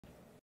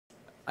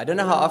I don't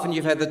know how often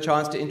you've had the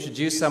chance to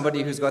introduce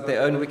somebody who's got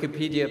their own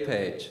Wikipedia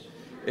page.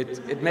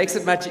 It makes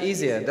it much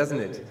easier, doesn't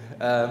it?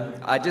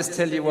 I just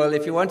tell you, well,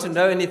 if you want to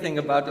know anything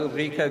about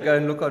Ulrike, go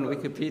and look on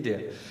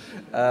Wikipedia.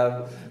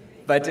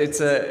 But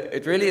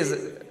it really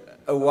is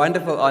a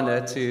wonderful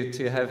honor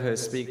to have her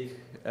speak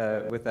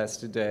with us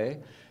today.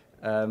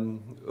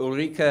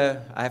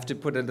 Ulrike, I have to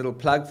put a little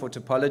plug for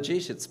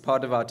Topologist. It's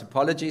part of our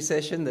topology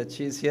session that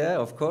she's here,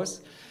 of course.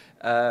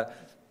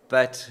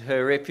 But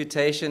her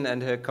reputation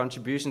and her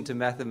contribution to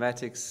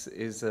mathematics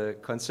is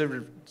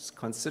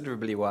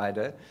considerably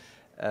wider.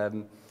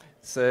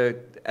 So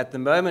at the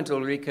moment,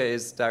 Ulrike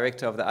is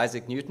director of the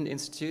Isaac Newton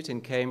Institute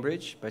in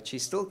Cambridge, but she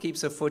still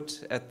keeps her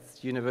foot at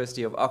the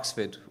University of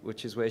Oxford,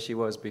 which is where she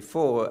was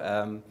before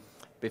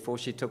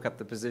she took up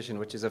the position,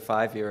 which is a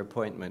 5-year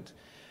appointment.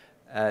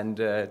 And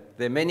there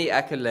are many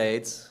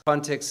accolades.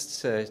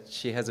 Context,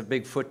 she has a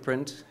big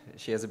footprint.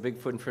 She has a big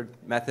footprint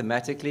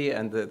mathematically,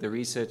 and the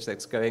research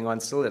that's going on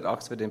still at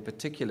Oxford in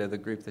particular, the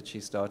group that she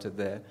started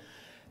there.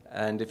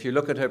 And if you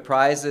look at her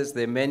prizes,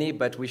 there are many,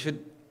 but we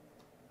should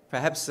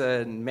perhaps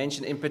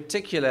mention in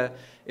particular,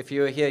 if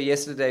you were here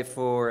yesterday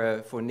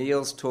for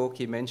Neil's talk,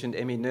 he mentioned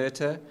Emmy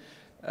Noether.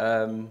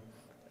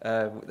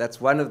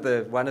 That's one of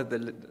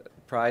the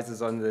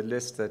prizes on the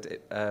list,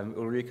 that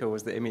Ulrike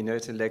was the Emmy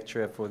Noether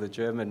lecturer for the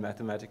German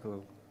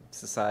Mathematical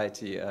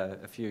Society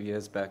a few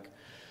years back.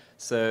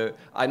 So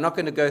I'm not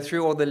going to go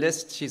through all the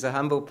lists. She's a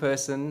humble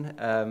person,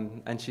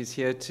 and she's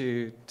here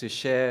to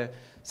share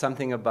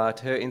something about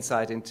her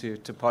insight into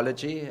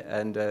topology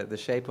and the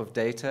shape of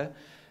data.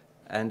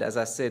 And as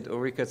I said,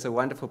 Ulrike, it's a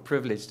wonderful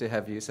privilege to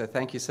have you. So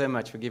thank you so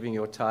much for giving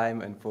your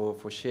time and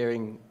for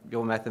sharing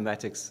your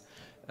mathematics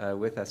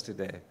with us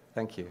today.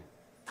 Thank you.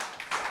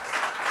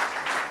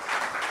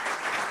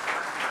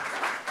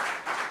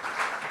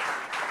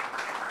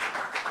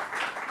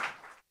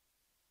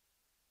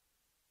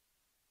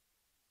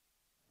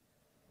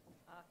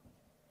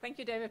 Thank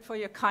you, David, for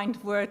your kind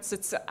words.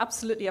 It's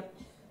absolutely a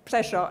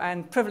pleasure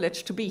and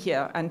privilege to be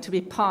here and to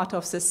be part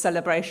of this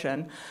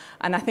celebration.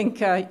 And I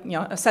think,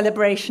 a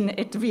celebration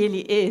it really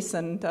is,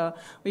 and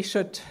we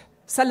should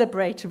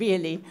celebrate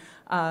really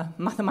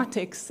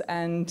mathematics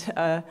and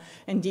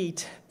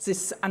indeed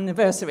this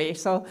anniversary.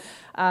 So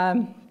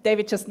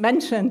David just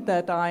mentioned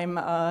that I'm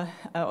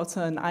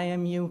also an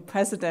IMU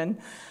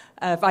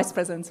vice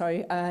president,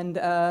 sorry,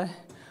 and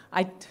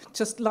I'd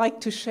just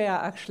like to share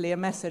actually a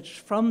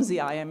message from the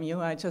IMU.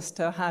 I just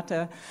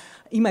had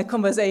email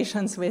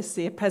conversations with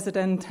the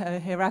president,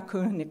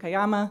 Hiraku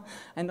Nikayama,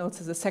 and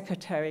also the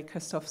secretary,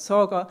 Christoph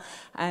Sorger,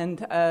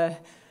 and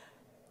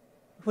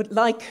would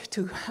like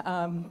to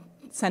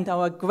send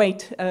our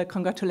great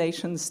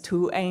congratulations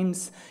to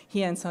AIMS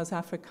here in South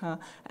Africa,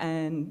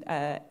 and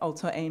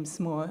also AIMS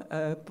more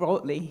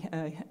broadly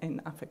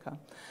in Africa.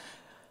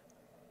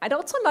 I'd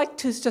also like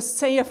to just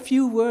say a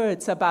few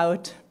words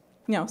about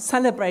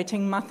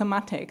celebrating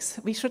mathematics.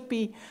 We should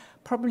be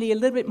probably a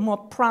little bit more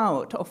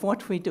proud of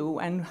what we do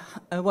and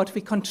what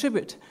we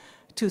contribute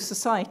to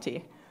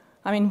society.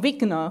 I mean,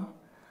 Wigner,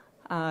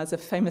 the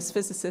famous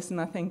physicist,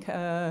 and I think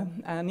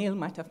Neil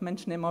might have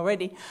mentioned him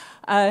already,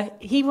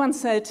 he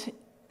once said,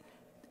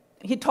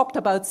 he talked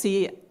about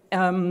the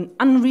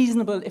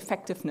unreasonable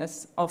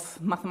effectiveness of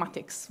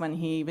mathematics when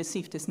he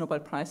received his Nobel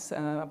Prize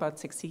about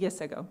 60 years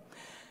ago.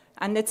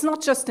 And it's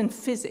not just in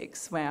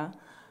physics where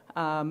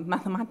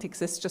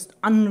mathematics is just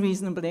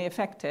unreasonably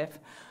effective.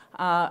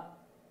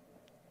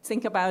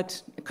 Think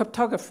about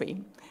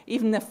cryptography.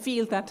 Even a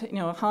field that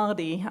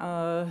Hardy,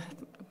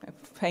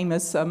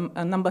 famous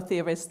number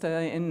theorist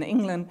in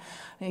England,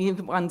 he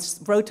once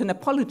wrote an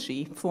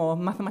apology for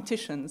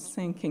mathematicians,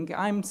 thinking,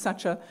 I'm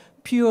such a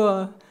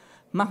pure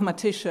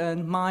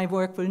mathematician, my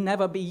work will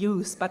never be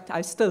used, but I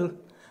still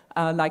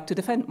like to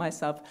defend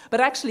myself. But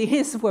actually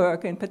his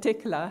work in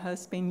particular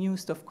has been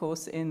used, of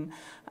course, in,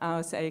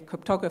 say,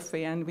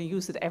 cryptography, and we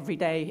use it every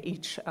day.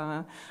 Each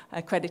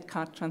credit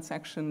card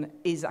transaction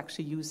is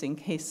actually using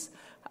his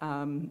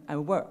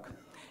work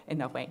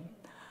in a way.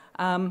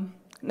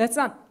 That's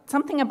not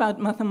something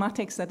about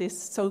mathematics that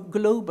is so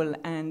global,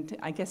 and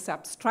I guess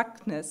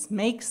abstractness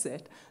makes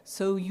it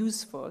so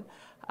useful.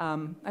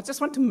 I just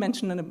want to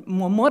mention a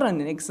more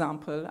modern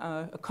example.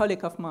 A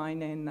colleague of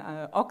mine in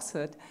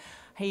Oxford,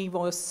 he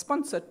was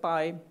sponsored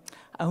by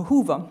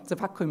Hoover, the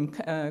vacuum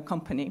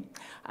company,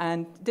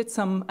 and did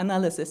some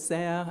analysis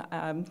there,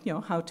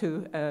 how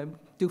to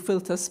do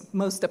filters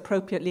most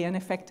appropriately and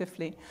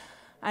effectively.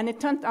 And it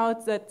turned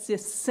out that the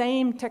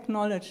same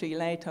technology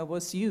later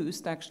was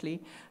used,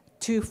 actually,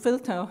 to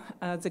filter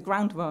the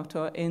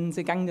groundwater in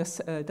the Ganges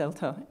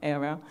Delta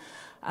area,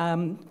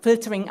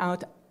 filtering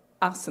out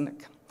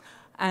arsenic.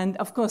 And,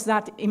 of course,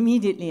 that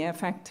immediately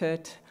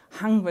affected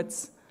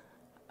hundreds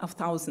of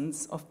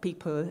thousands of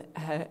people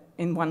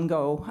in one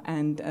go,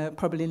 and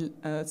probably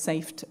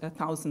saved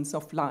thousands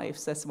of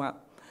lives as well.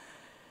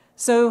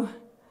 So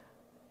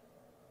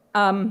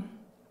I'm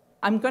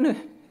going to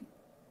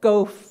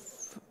go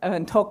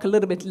and talk a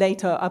little bit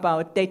later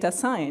about data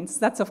science.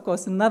 That's, of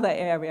course, another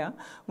area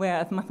where,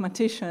 as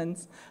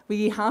mathematicians,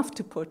 we have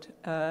to put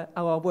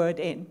our word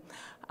in.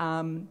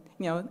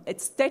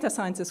 Data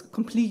science is a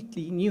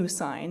completely new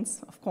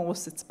science. Of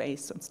course, it's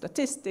based on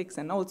statistics,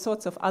 and all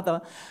sorts of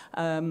other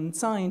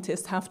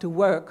scientists have to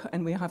work,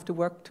 and we have to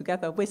work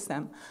together with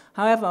them.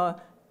 However,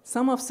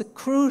 some of the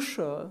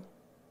crucial,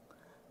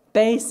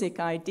 basic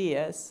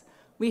ideas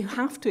we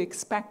have to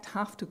expect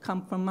have to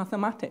come from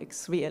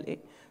mathematics, really.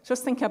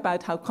 Just think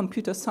about how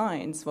computer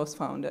science was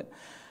founded.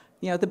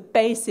 The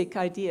basic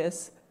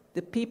ideas,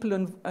 the people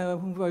who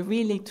were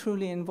really,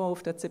 truly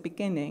involved at the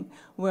beginning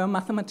were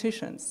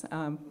mathematicians.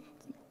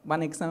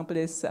 One example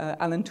is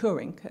Alan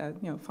Turing,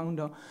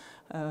 founder,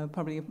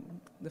 probably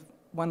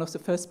one of the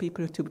first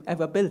people to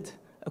ever build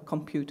a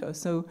computer.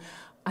 So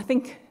I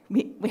think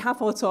we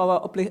have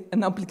also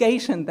an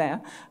obligation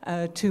there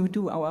to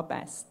do our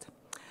best.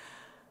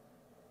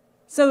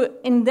 So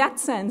in that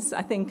sense,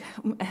 I think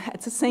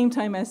at the same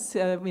time as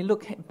we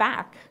look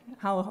back,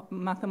 how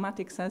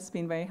mathematics has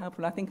been very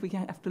helpful, I think we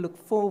have to look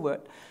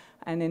forward.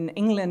 And in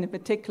England in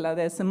particular,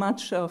 there's so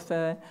much of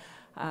I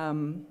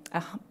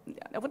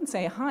wouldn't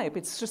say a hype,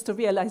 it's just a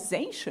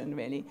realization,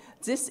 really.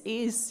 This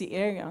is the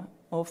area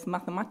of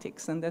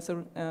mathematics, and there's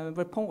a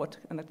report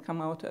that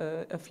came out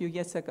a few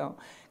years ago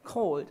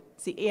called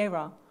The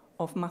Era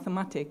of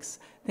Mathematics,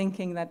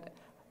 thinking that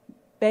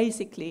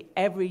basically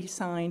every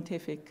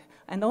scientific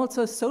and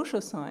also social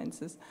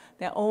sciences,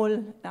 they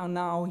all are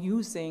now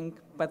using,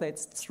 whether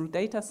it's through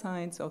data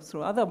science or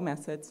through other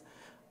methods,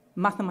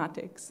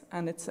 mathematics,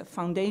 and it's a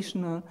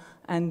foundational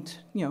and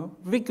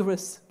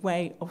rigorous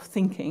way of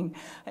thinking,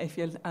 if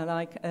you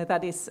like,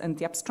 that is, and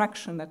the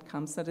abstraction that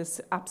comes, that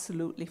is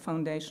absolutely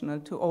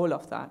foundational to all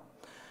of that.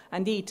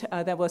 Indeed,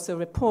 there was a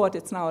report,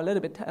 it's now a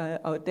little bit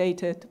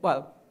outdated,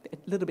 well, a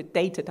little bit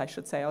dated, I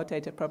should say,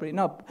 outdated probably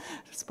not,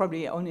 it's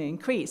probably only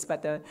increased,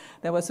 but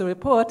there was a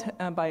report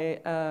by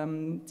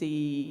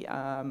the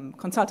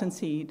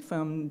consultancy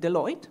firm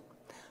Deloitte,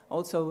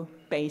 also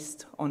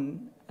based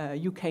on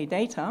UK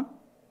data.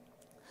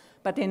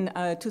 But in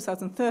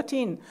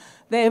 2013,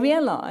 they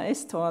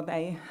realized, or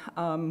they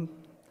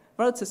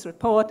wrote this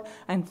report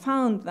and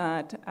found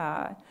that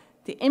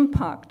the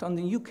impact on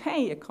the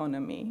UK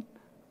economy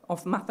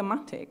of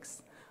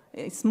mathematics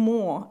is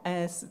more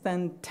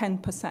than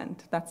 10%.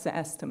 That's the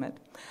estimate.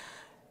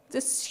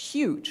 This is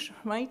huge,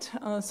 right?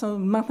 So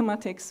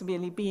mathematics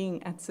really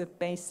being at the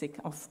basic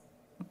of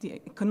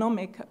the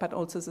economic, but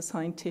also the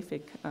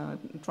scientific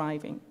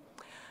driving.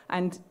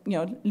 And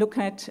look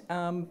at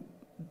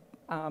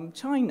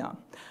China.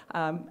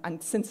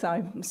 And since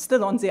I'm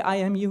still on the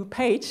IMU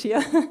page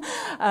here,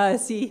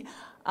 the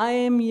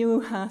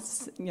IMU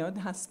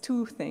has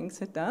two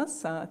things it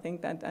does, I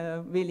think that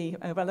are really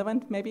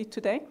relevant maybe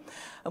today.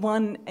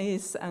 One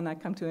is, and I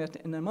come to it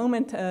in a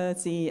moment, the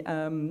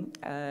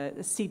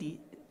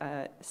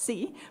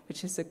CDC,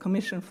 which is a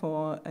Commission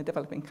for a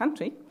Developing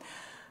Country.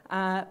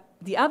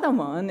 The other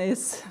one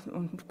is,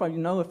 you probably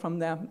know it from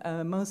there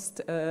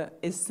most,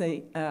 is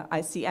the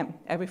ICM.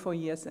 Every 4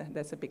 years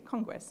there's a big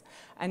congress.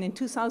 And in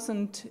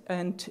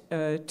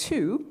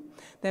 2002,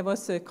 there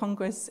was a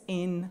congress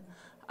in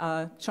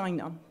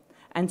China.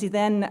 And the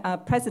then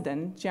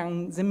president,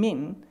 Jiang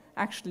Zemin,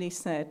 actually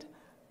said,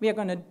 we are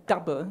going to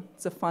double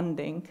the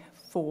funding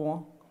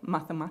for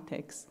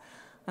mathematics.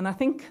 And I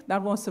think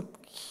that was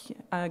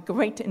a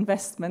great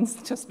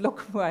investment. Just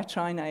look where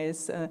China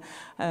is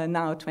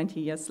now, 20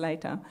 years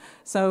later.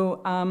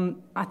 So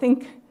I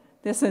think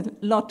there's a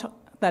lot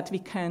that we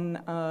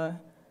can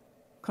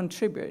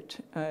contribute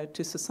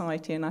to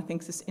society, and I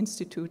think this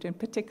institute in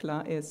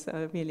particular is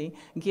really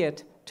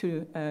geared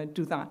to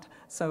do that.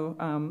 So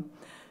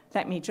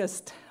let me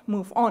just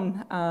move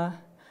on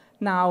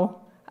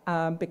now,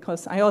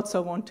 because I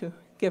also want to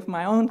give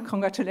my own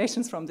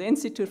congratulations from the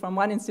institute, from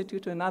one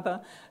institute to another.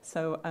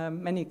 So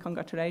many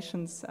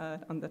congratulations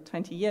on the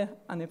 20-year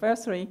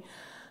anniversary.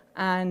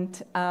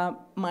 And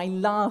my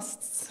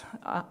last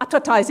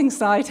advertising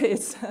slide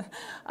is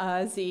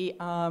the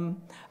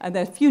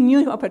few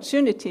new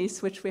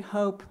opportunities which we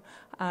hope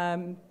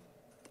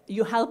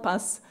you help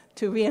us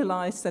to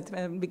realize that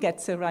we get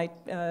the right,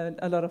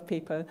 a lot of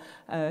people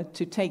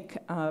to take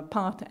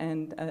part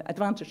and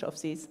advantage of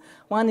these.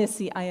 One is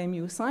the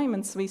IMU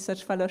Simons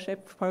Research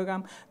Fellowship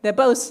Program. They're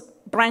both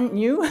brand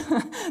new.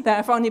 They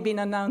have only been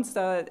announced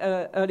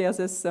earlier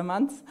this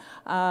month.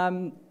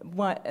 Both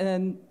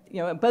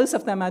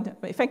of them are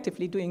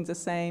effectively doing the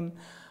same,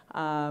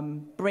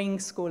 bring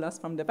scholars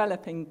from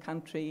developing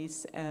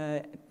countries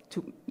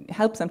to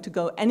help them to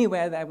go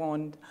anywhere they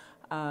want,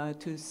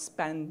 to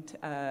spend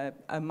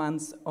a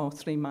month or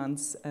 3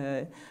 months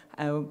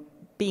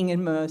being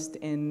immersed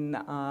in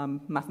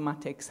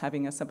mathematics,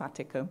 having a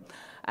sabbatical.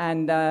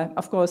 And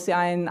of course, the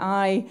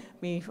INI,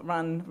 we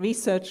run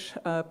research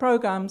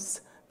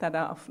programs that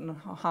are often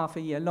half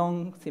a year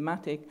long,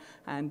 thematic,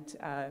 and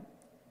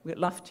we'd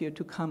love you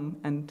to come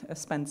and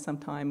spend some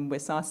time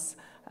with us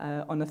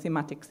on a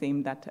thematic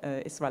theme that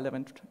is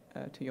relevant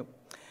to you.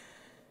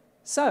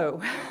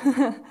 So,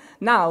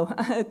 now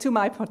to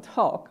my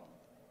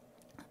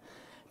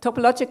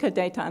topological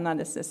data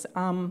analysis.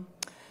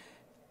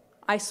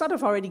 I sort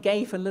of already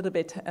gave a little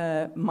bit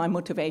my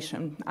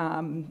motivation.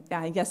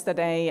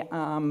 Yesterday,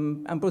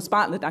 Bruce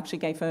Bartlett actually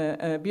gave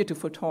a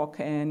beautiful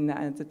talk in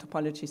the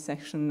topology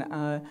section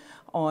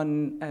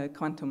on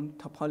quantum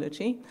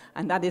topology,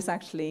 and that is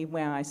actually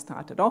where I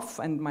started off.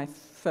 And my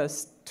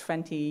first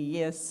 20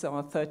 years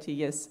or 30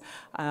 years,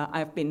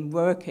 I've been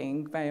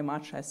working very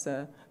much as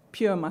a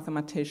pure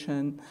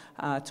mathematician,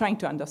 trying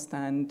to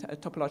understand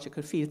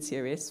topological field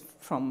series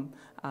from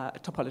a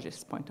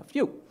topologist's point of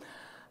view.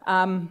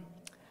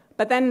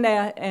 But then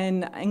there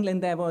in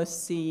England, there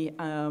was the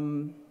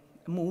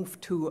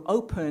move to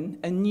open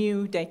a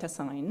new data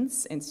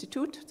science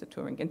institute, the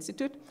Turing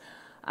Institute.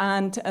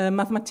 And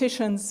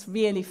mathematicians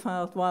really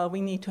felt, well,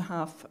 we need to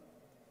have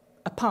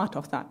a part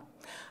of that.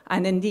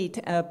 And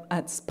indeed,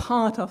 as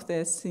part of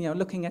this,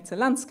 looking at the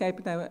landscape,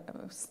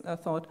 I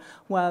thought,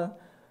 well,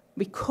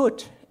 we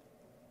could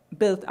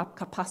build up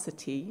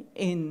capacity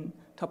in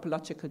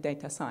topological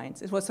data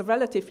science. It was a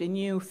relatively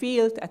new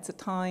field at the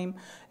time.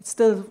 It's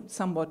still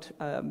somewhat,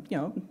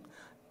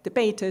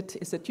 debated,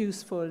 is it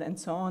useful, and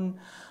so on.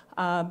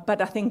 But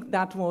I think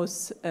that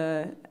was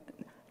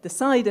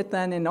decided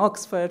then in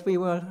Oxford. We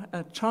will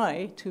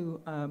try to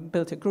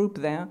build a group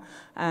there,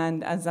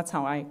 and that's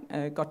how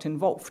I got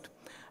involved.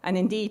 And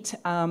indeed,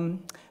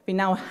 we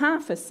now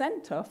have a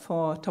center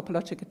for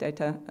topological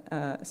data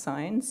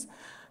science,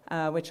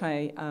 which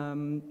I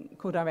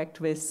co-direct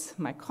with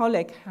my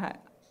colleague,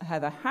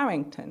 Heather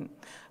Harrington.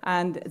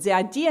 And the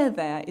idea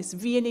there is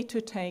really to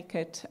take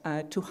it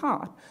to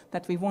heart,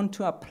 that we want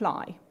to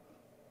apply.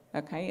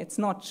 Okay, it's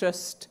not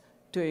just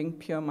doing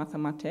pure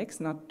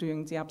mathematics, not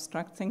doing the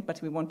abstract thing, but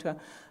we want to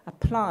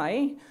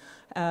apply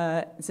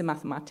the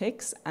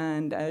mathematics,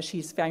 and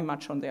she's very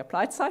much on the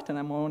applied side, and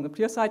I'm more on the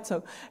pure side.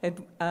 So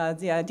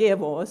the idea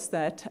was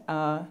that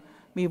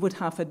we would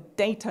have a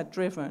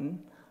data-driven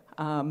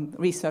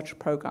research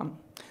program.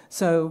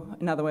 So,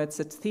 in other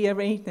words, it's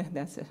theory,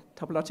 there's a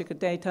topological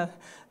data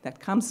that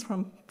comes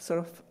from sort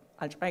of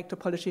algebraic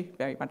topology,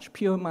 very much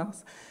pure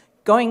math,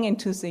 going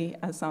into the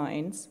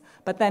science,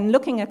 but then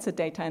looking at the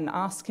data and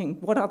asking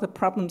what are the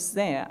problems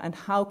there and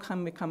how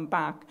can we come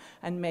back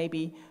and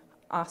maybe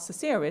ask the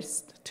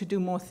theorists to do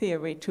more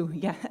theory to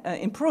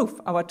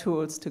improve our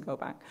tools to go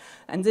back.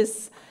 And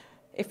this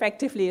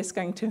effectively is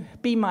going to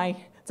be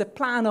the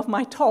plan of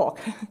my talk.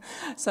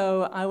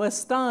 So I will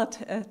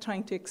start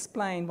trying to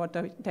explain what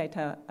the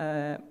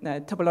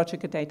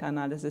topological data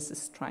analysis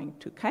is trying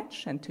to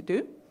catch and to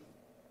do.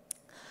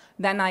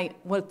 Then I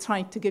will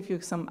try to give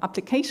you some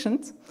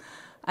applications,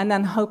 and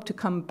then hope to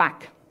come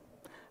back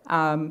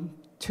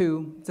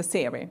to the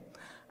theory.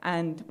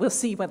 And we'll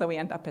see whether we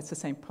end up at the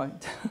same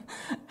point.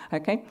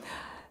 Okay?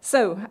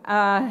 So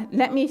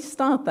let me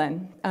start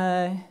then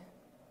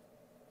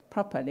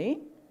properly.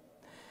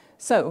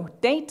 So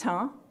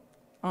data,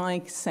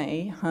 I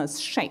say, has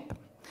shape.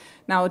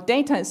 Now,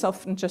 data is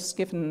often just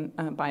given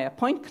by a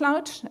point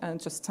cloud,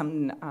 just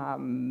some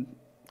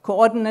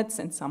coordinates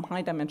in some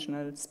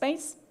high-dimensional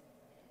space.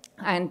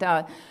 And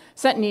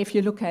certainly, if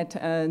you look at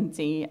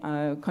the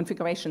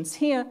configurations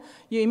here,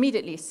 you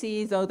immediately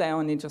see, though they're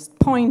only just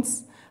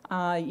points,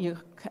 you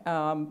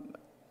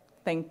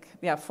think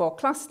there are 4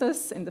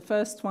 clusters. In the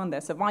first one,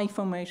 there's a Y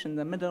formation,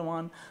 the middle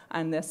one,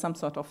 and there's some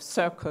sort of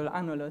circle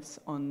annulus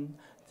on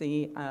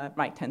the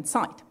right-hand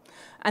side.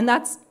 And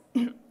that's,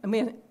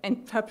 we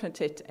interpret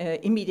it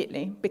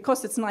immediately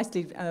because it's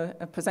nicely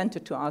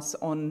presented to us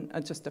on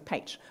just a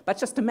page. But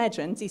just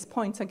imagine these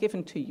points are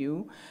given to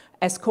you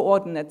as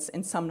coordinates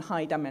in some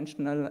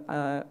high-dimensional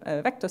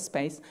vector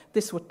space.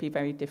 This would be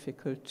very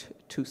difficult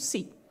to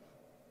see.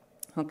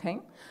 Okay?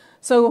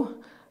 So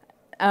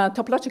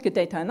topological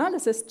data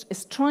analysis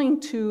is trying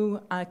to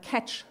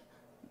catch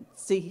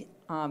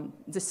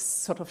this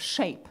sort of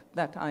shape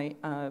that I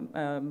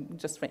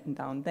just written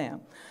down there.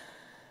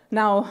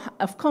 Now,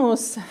 of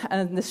course,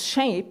 this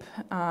shape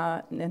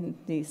in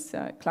these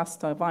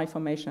cluster Y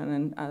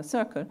formation and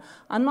circle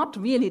are not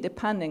really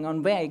depending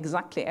on where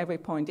exactly every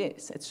point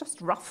is. It's just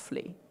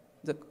roughly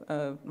the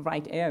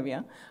right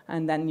area,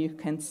 and then you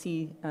can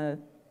see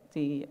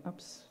the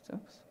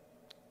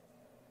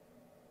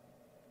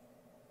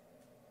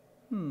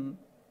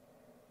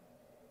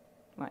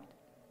right,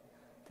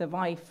 the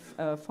Y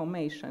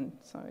formation.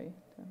 Sorry,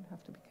 I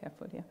have to be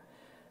careful here.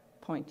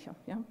 Point here,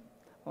 yeah,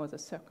 or the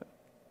circle.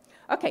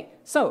 Okay,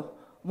 so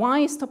why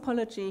is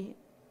topology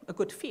a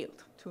good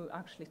field to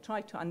actually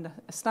try to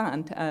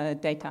understand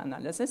data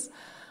analysis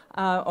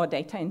or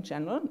data in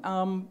general?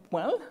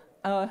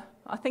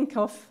 I think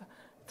of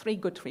 3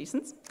 good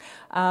reasons.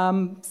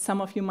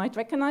 Some of you might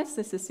recognize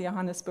this is the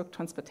Johannesburg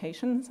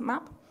transportation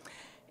map.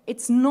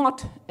 It's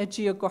not a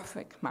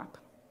geographic map.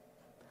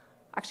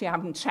 Actually, I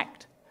haven't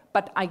checked,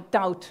 but I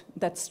doubt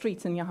that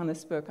streets in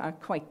Johannesburg are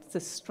quite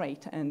this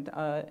straight and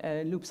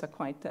loops are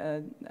quite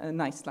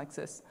nice like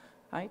this.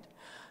 Right?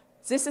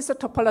 This is a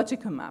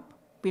topological map.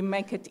 We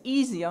make it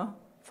easier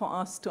for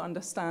us to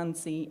understand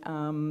the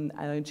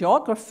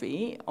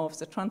geography of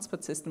the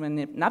transport system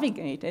and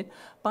navigate it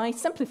by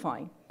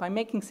simplifying, by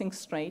making things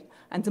straight.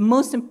 And the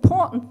most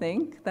important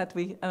thing that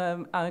we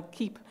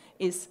keep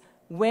is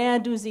where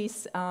do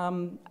these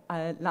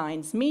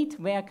lines meet?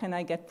 Where can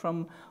I get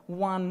from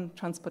one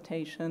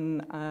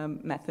transportation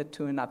method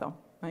to another,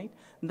 right?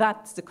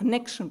 That's the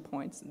connection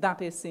points.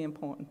 That is the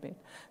important bit.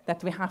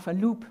 That we have a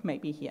loop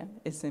maybe here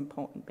is the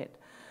important bit.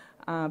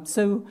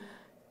 So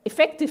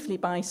effectively,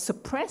 by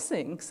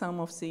suppressing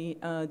some of the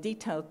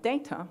detailed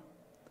data,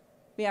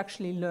 we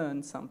actually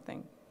learn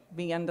something.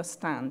 We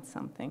understand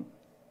something.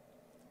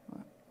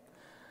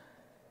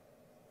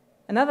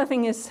 Another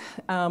thing is,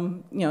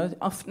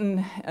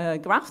 often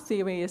graph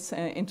theory is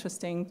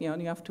interesting.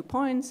 You have 2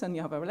 points and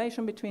you have a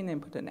relation between them,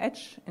 put an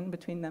edge in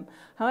between them.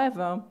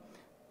 However,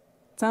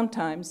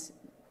 sometimes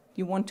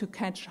you want to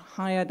catch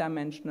higher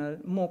dimensional,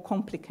 more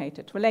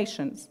complicated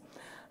relations.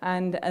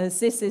 And as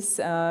this is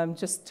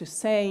just to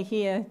say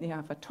here, you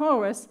have a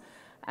torus,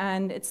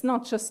 and it's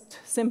not just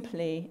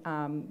simply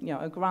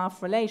a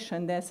graph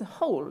relation. There's a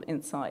hole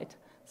inside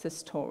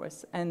this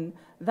torus, and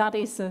that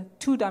is a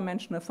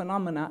 2-dimensional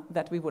phenomena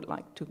that we would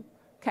like to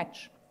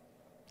catch.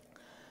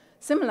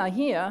 Similar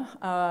here,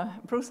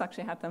 Bruce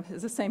actually had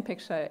the same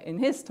picture in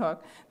his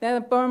talk. There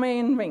are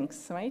Borromean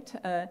rings, right?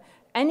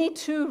 Any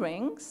 2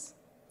 rings,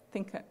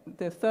 think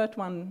the third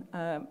one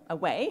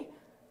away,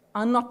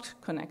 are not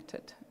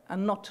connected, are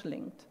not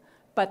linked,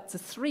 but the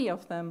 3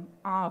 of them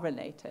are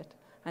related.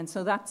 And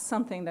so that's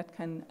something that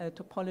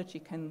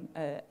topology can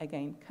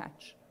again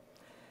catch.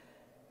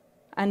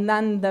 And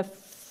then the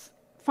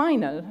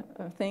final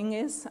thing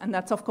is, and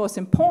that's of course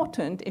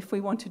important if we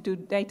want to do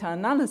data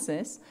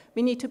analysis,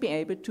 we need to be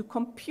able to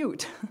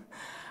compute.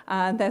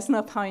 There's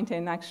no point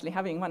in actually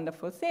having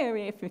wonderful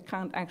theory if we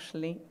can't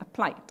actually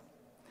apply it.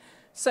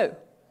 So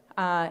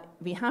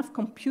we have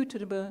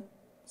computable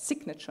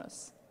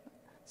signatures.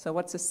 So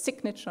what's a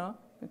signature?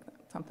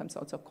 Sometimes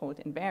also called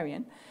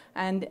invariant.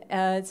 And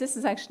this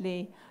is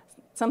actually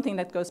something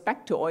that goes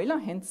back to Euler,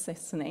 hence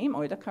its name,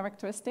 Euler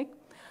characteristic.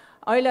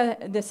 Euler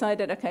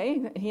decided,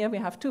 okay, here we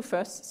have 2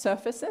 first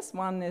surfaces.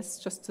 One is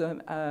just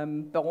a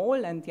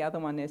ball, and the other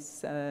one is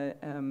the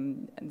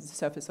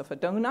surface of a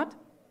donut.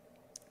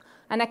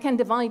 And I can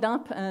divide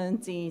up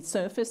the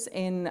surface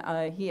in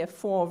here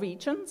 4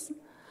 regions.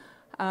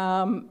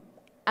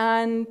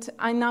 And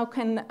I now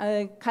can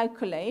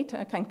calculate,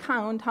 I can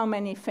count how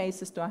many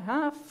faces do I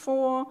have.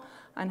 4,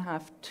 and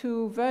have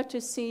 2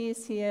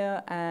 vertices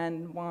here,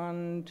 and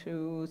 1,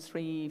 2,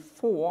 3,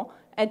 4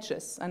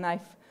 edges. And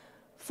I've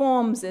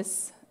formed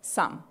this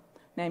sum,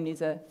 namely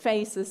the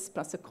faces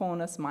plus the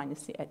corners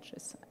minus the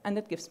edges. And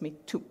that gives me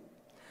 2.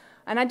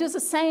 And I do the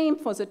same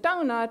for the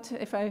donut.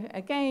 If I,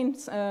 again,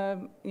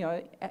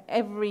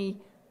 every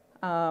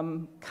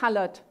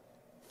colored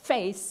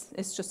face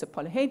is just a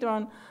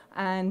polyhedron,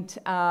 and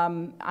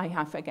I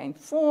have, again,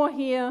 4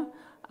 here.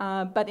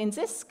 But in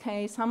this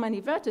case, how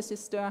many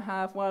vertices do I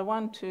have? Well,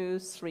 1, 2,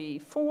 3,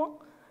 4.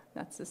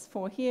 That's this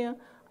 4 here.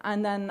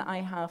 And then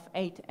I have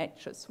 8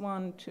 edges.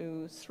 1,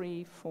 2,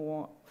 3,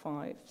 4,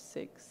 5,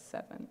 6,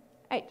 7,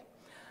 8.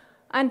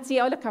 And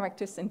the Euler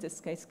characteristics in this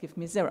case give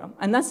me 0.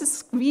 And this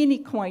is really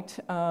quite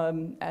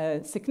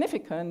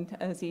significant,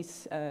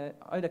 these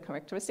Euler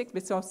characteristics,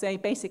 because they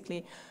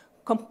basically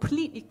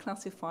completely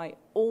classify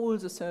all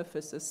the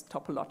surfaces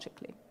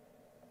topologically.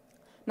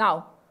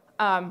 Now,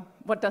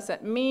 what does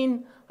that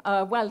mean?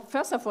 Well,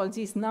 first of all,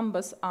 these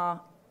numbers are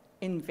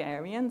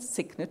invariant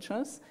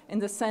signatures in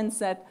the sense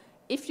that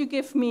if you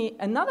give me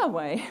another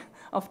way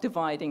of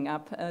dividing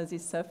up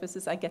these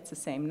surfaces, I get the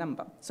same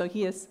number. So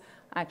here's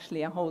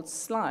actually a whole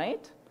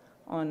slide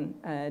on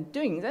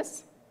doing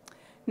this.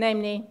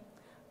 Namely,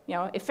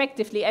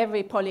 effectively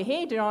every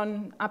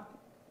polyhedron,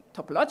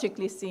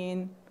 topologically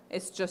seen,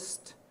 is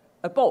just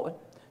a ball.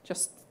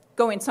 Just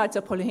go inside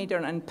the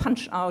polyhedron and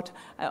punch out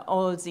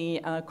all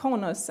the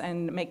corners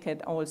and make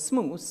it all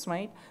smooth,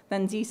 right?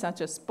 Then these are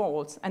just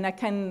balls. And I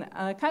can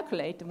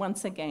calculate,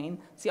 once again,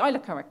 the Euler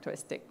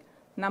characteristic.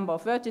 Number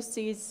of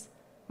vertices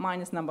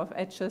minus number of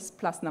edges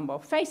plus number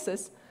of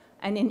faces.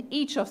 And in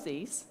each of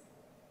these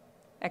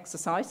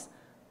exercise,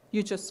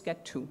 you just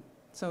get 2.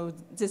 So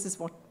this is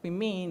what we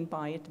mean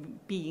by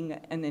it being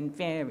an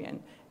invariant.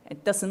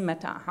 It doesn't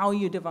matter how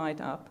you divide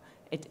up.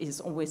 It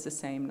is always the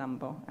same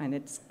number, and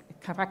it's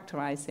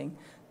characterizing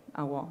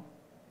our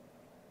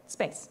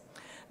space.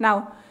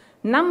 Now,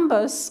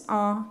 numbers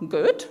are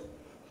good.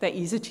 They're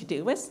easy to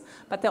deal with,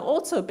 but they're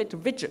also a bit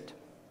rigid.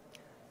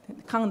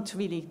 You can't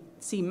really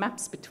see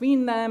maps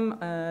between them.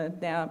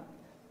 They're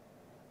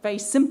very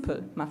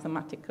simple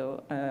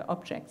mathematical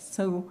objects.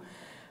 So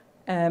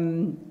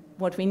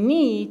what we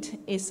need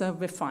is a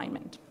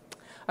refinement.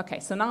 Okay,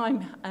 so now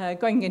I'm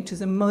going into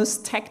the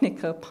most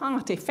technical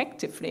part,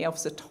 effectively,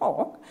 of the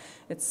talk.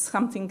 It's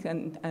something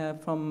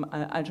from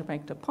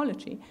algebraic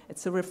topology.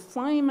 It's a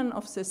refinement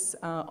of this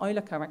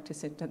Euler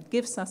characteristic that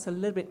gives us a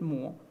little bit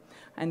more,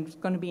 and it's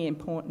going to be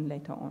important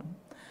later on.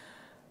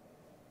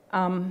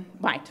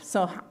 Right,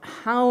 so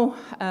how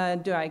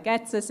do I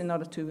get this? In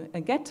order to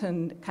get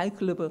a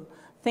calculable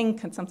thing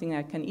and something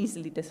I can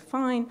easily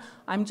define,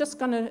 I'm just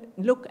going to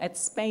look at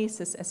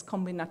spaces as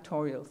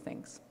combinatorial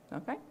things,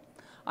 okay?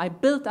 I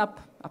build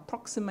up,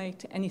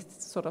 approximate any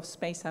sort of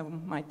space I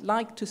might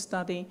like to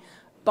study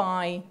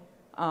by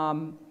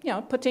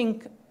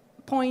putting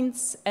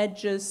points,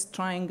 edges,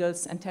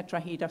 triangles, and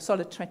tetrahedra,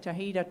 solid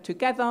tetrahedra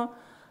together,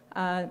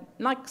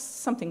 like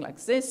something like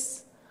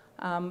this,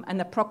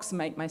 and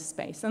approximate my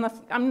space. And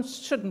I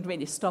shouldn't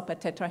really stop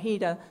at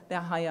tetrahedra. There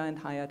are higher and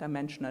higher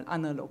dimensional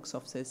analogs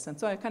of this. And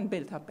so I can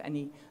build up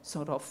any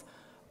sort of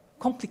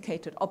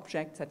complicated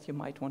object that you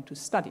might want to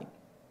study.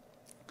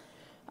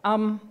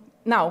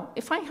 Now,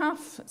 if I have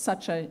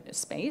such a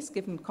space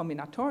given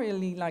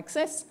combinatorially like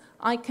this,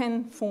 I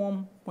can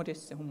form what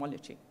is the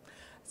homology.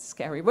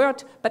 Scary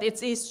word, but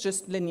it is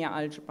just linear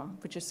algebra,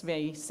 which is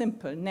very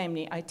simple.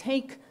 Namely, I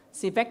take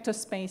the vector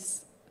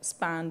space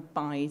spanned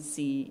by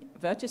the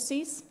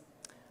vertices.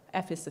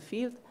 F is the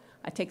field.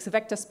 I take the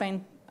vector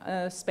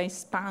space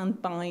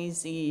spanned by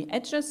the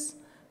edges,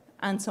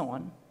 and so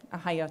on, a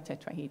higher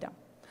tetrahedra.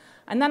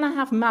 And then I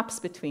have maps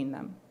between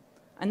them.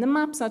 And the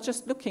maps are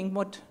just looking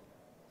what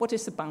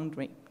is the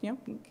boundary.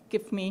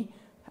 Give me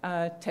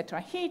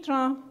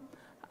tetrahedra,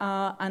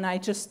 and I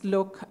just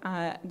look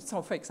at,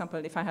 so for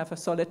example, if I have a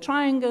solid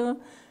triangle,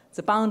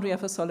 the boundary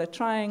of a solid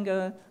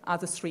triangle are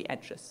the three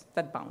edges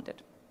that bound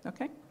it,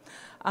 okay?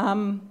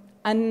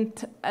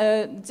 And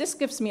this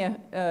gives me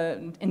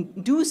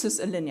induces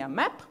a linear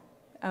map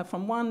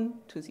from one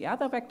to the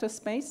other vector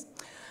space.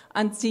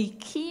 And the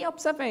key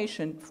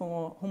observation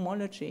for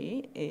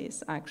homology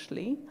is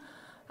actually,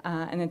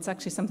 and it's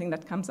actually something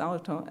that comes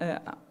out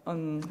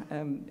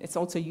it's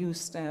also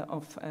used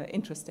of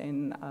interest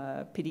in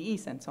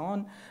PDEs and so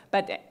on,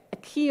 but a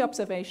key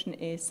observation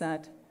is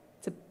that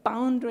the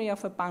boundary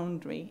of a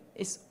boundary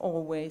is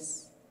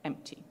always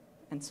empty.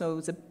 And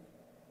so the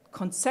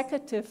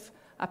consecutive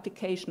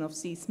application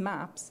of these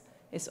maps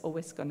is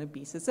always going to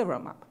be the zero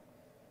map.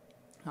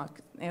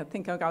 Now,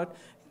 think about,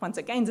 once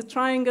again, the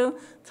triangle,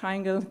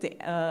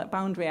 the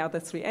boundary are the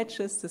three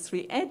edges. The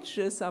three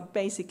edges are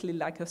basically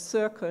like a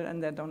circle,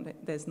 and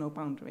there's no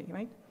boundary,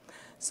 right?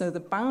 So the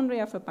boundary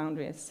of a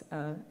boundary is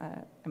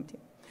empty.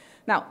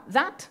 Now,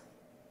 that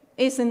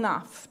is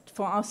enough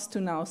for us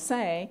to now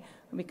say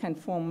we can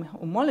form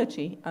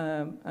homology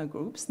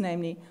groups,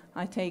 namely,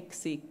 I take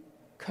the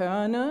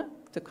kernel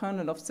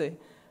of the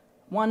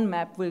one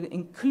map will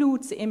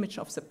include the image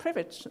of the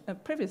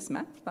previous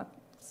map.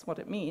 That's what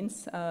it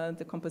means.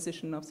 The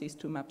composition of these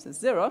two maps is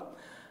zero.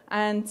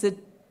 And the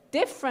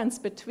difference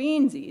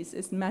between these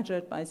is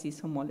measured by these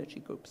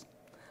homology groups.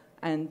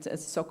 And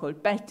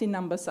so-called Betti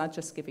numbers are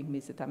just giving me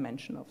the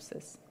dimension of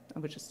this,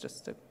 which is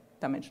just the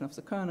dimension of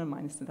the kernel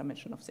minus the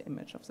dimension of the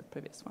image of the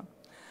previous one.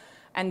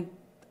 And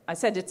I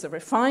said it's a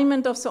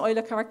refinement of the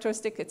Euler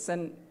characteristic. It's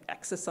an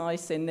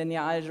exercise in linear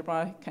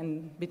algebra. It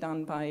can be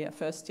done by a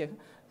first-year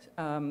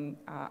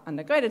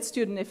undergraduate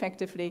student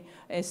effectively.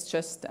 It's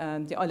just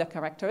the Euler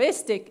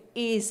characteristic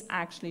is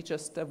actually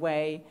just a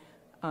way,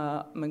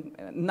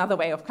 another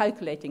way of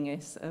calculating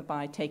is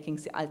by taking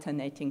the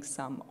alternating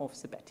sum of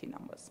the Betti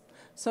numbers.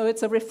 So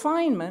it's a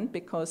refinement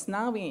because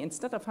now we,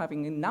 instead of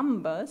having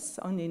numbers,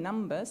 only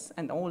numbers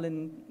and all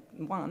in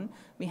one,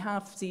 we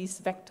have these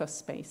vector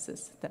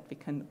spaces that we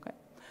can look at.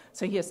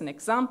 So here's an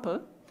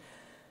example.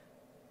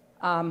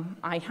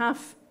 I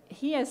have,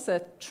 here's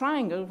a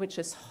triangle which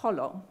is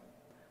hollow.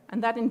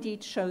 And that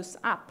indeed shows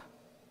up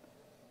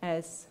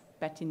as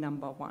Betti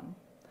number 1.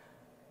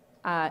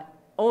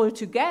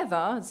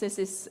 Altogether, this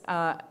is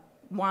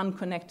one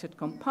connected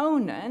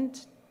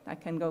component. I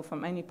can go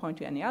from any point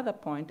to any other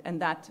point, and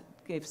that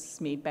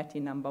gives me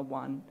Betti number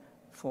 1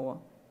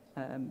 for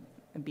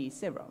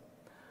B0.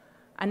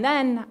 And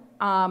then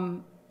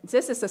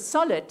this is a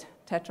solid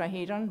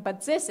tetrahedron,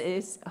 but this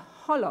is a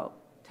hollow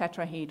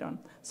tetrahedron.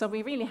 So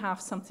we really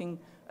have something,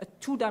 a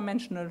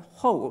two-dimensional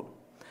whole.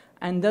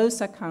 And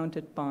those are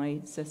counted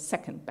by the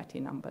second Betti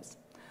numbers.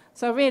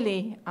 So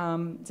really,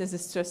 this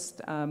is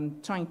just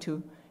trying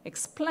to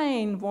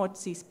explain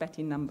what these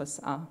Betti numbers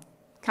are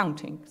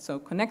counting. So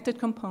connected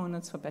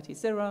components for Betti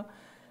 0,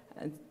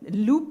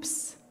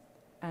 loops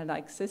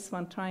like this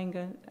one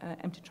triangle,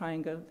 empty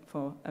triangle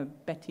for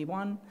Betti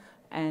 1,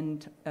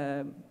 and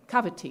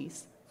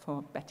cavities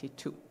for Betti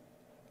 2.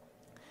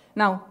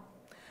 Now,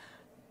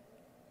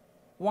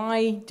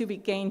 why do we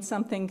gain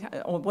something,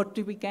 or what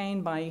do we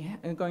gain by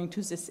going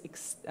to this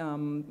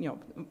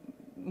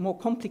more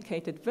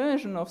complicated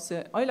version of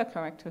the Euler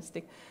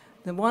characteristic?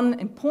 The one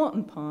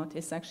important part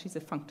is actually the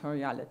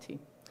functoriality.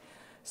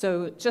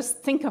 So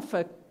just think of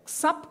a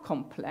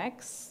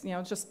subcomplex,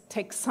 just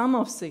take some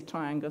of the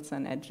triangles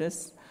and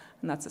edges,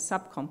 and that's a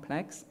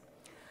subcomplex.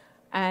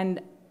 And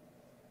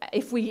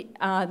if we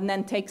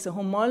then take the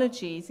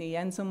homology, the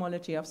N's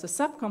homology of the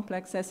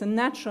subcomplex, there's a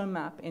natural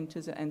map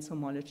into the N's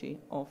homology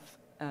of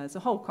the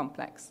whole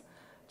complex,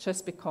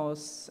 just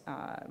because,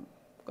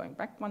 going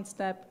back one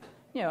step,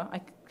 for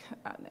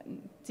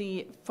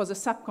the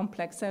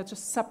subcomplex, they're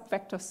just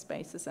subvector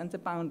spaces and the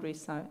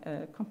boundaries are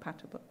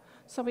compatible.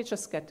 So we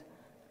just get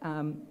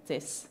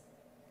this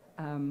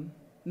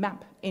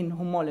map in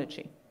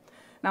homology.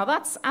 Now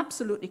that's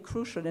absolutely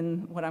crucial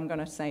in what I'm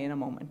going to say in a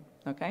moment,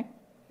 okay?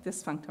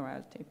 This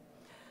functoriality.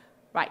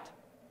 Right,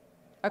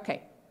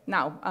 okay,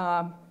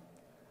 now,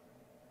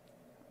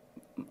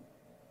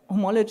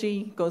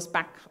 homology goes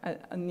back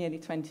nearly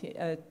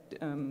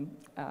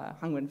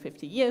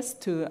 150 years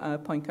to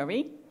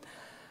Poincaré.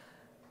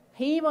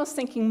 He was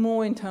thinking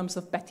more in terms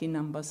of Betti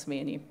numbers,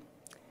 really.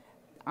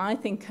 I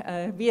think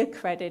real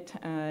credit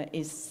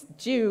is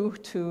due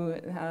to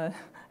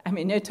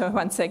Aminuto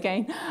once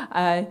again.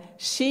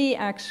 She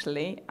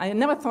actually, I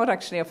never thought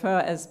actually of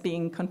her as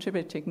being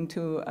contributing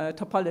to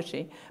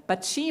topology,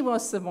 but she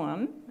was the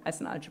one,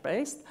 as an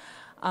algebraist,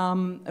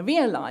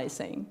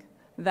 realizing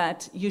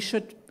that you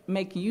should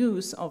make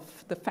use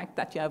of the fact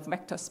that you have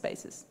vector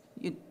spaces.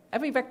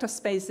 Every vector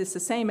space is the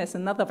same as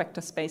another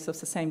vector space of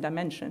the same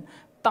dimension,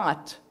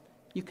 but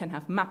you can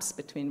have maps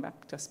between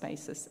vector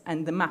spaces,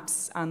 and the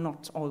maps are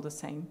not all the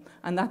same.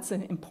 And that's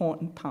an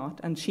important part,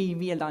 and she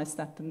realized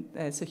that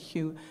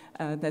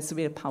there's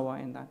real power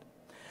in that.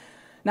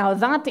 Now,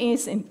 that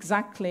is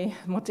exactly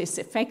what is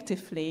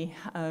effectively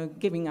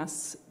giving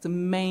us the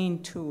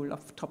main tool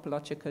of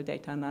topological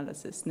data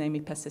analysis,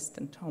 namely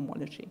persistent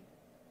homology.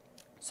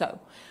 So,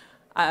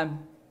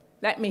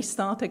 let me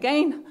start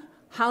again.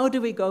 How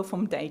do we go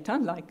from data,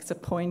 like the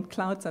point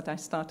clouds that I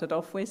started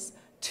off with,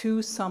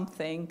 to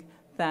something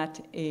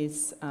that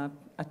is a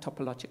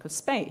topological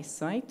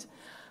space, right?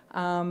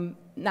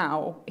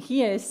 Now,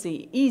 here's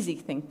the easy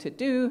thing to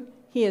do.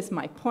 Here's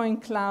my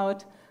point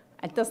cloud.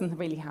 It doesn't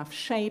really have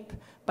shape,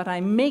 but I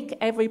make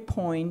every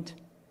point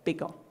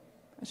bigger.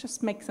 I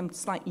just make them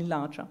slightly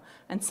larger.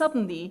 And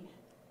suddenly,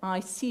 I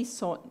see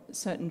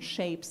certain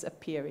shapes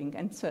appearing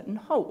and certain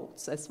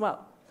holes as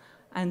well.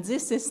 And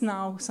this is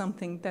now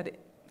something that it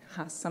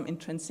has some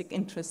intrinsic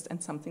interest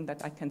and something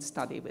that I can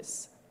study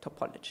with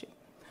topology.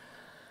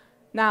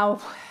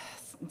 Now,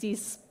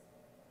 this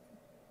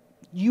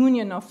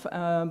union of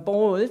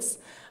balls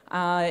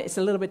is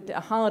a little bit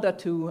harder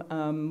to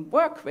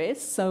work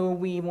with, so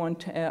we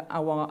want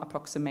our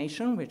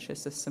approximation, which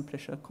is a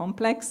simplicial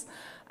complex.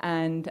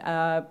 And,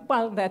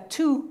 well, there are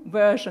two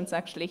versions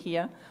actually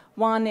here.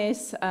 One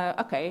is,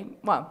 okay,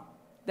 well,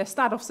 they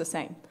start off the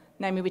same.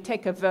 Namely, we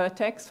take a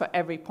vertex for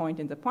every point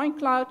in the point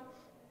cloud,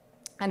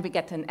 and we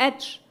get an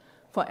edge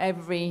for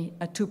every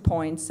 2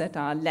 points that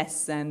are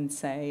less than,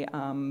 say,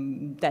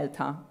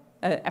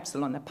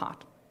 epsilon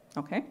apart,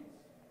 okay?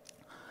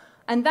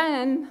 And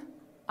then,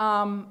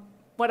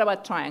 what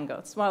about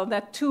triangles? Well,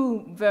 there are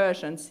two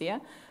versions here.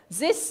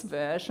 This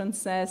version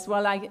says,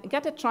 well, I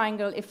get a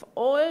triangle if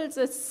all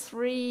the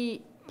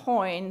 3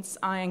 points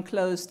are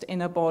enclosed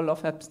in a ball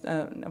of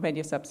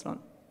radius epsilon,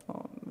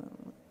 or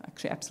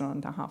actually epsilon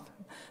and a half,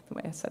 the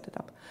way I set it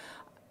up,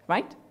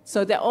 right?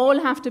 So they all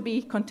have to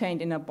be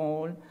contained in a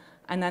ball.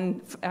 And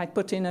then I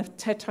put in a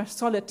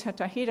solid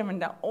tetrahedron,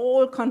 and they're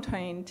all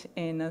contained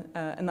in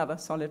another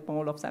solid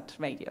ball of that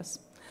radius.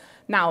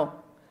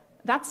 Now,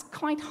 that's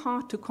quite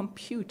hard to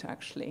compute,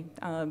 actually.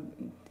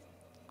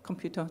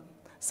 Computer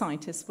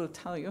scientists will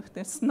tell you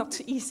it's not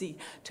easy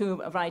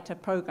to write a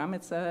program.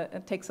 It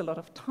takes a lot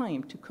of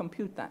time to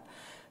compute that.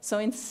 So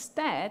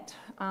instead,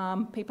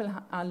 people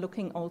are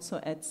looking also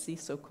at the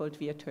so-called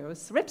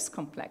Vietoris-Rips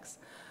complex,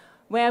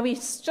 where we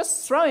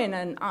just throw in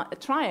a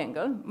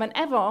triangle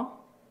whenever.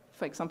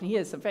 For example,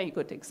 here's a very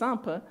good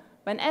example.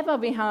 Whenever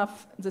we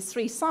have the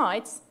 3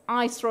 sides,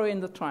 I throw in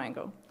the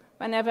triangle.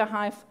 Whenever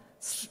I have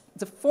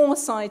the 4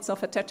 sides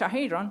of a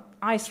tetrahedron,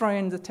 I throw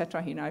in the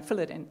tetrahedron, I fill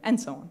it in, and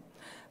so on.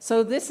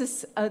 So this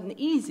is an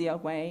easier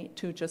way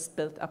to just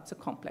build up the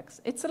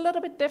complex. It's a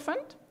little bit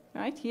different,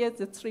 right? Here,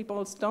 the 3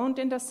 balls don't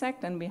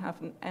intersect, and we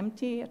have an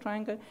empty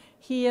triangle.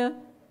 Here,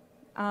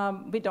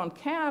 we don't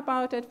care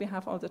about it. We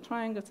have all the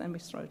triangles, and we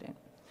throw it in.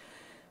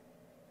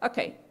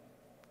 Okay.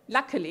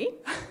 Luckily,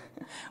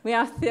 we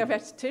are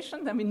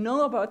theoreticians, and we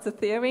know about the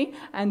theory,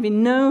 and we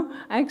know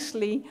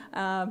actually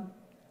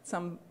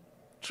some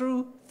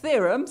true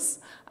theorems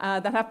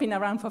that have been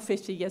around for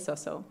 50 years or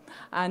so.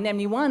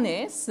 Namely, one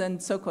is the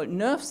so-called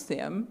Nerv's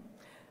theorem,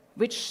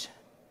 which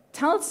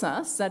tells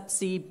us that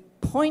the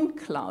point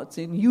clouds,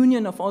 the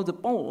union of all the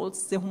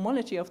balls, the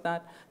homology of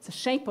that, the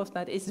shape of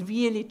that is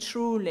really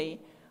truly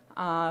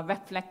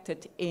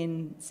reflected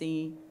in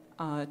the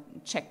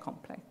check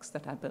complex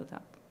that I built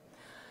up.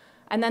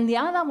 And then the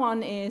other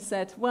one is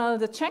that, well,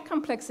 the check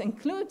complex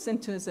includes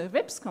into the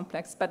Rips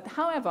complex, but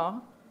however,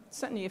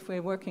 certainly if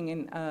we're working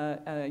in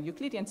a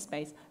Euclidean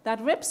space, that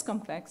Rips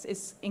complex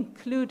is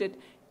included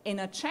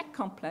in a check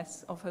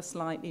complex of a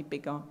slightly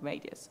bigger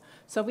radius.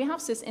 So we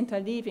have this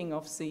interleaving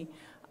of the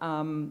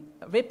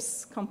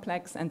Rips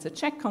complex and the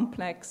check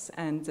complex,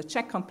 and the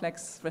check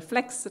complex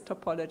reflects the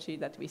topology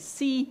that we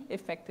see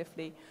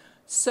effectively.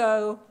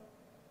 So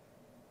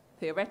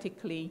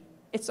theoretically,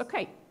 it's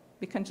okay.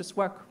 We can just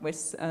work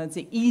with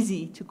the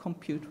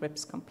easy-to-compute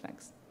Rips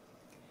complex.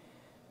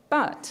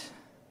 But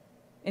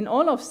in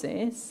all of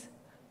this,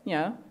 you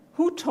know,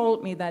 who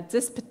told me that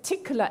this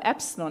particular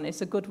epsilon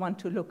is a good one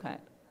to look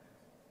at?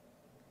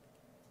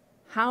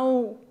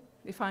 How,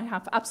 if I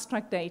have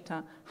abstract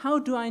data, how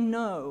do I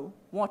know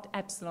what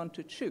epsilon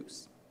to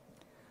choose?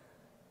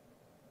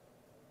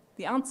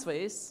 The answer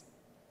is,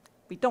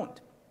 we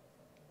don't.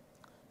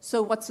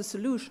 So what's the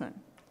solution?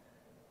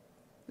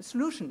 The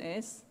solution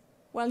is,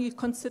 well, you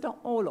consider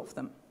all of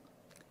them.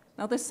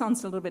 Now, this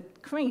sounds a little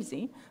bit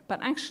crazy, but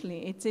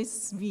actually it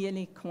is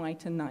really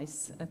quite a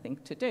nice thing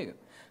to do.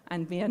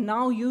 And we are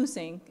now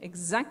using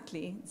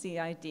exactly the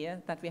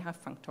idea that we have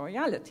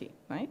functoriality,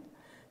 right?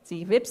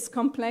 The Rips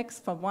complex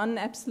for one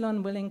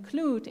epsilon will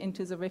include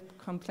into the Rip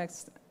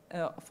complex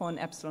for an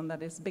epsilon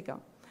that is bigger.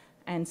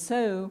 And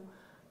so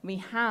we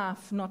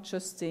have not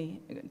just the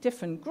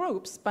different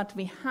groups, but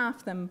we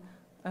have them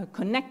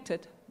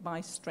connected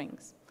by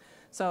strings.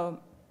 So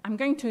I'm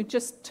going to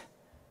just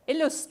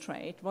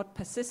illustrate what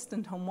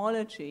persistent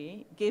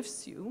homology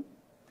gives you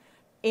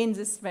in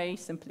this very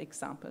simple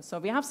example. So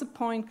we have the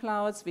point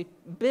clouds, we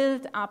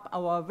build up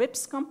our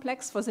Rips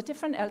complex for the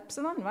different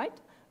epsilon, right?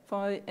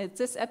 For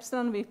this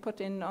epsilon, we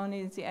put in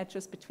only the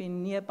edges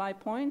between nearby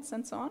points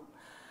and so on.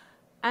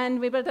 And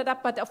we build it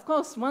up, but of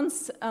course,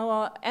 once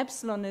our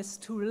epsilon is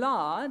too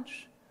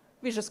large,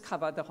 we just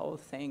cover the whole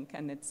thing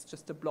and it's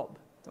just a blob,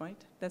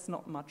 right? There's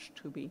not much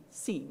to be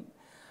seen.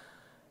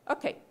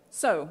 Okay,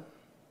 so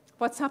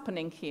what's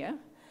happening here?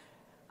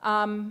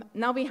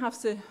 Now we have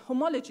the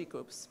homology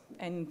groups.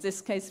 In this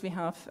case, we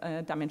have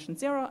dimension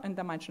 0 and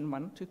dimension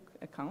 1 to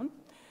account.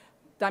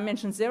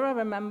 Dimension 0,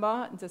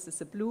 remember, this is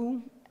the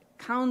blue,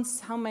 counts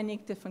how many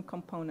different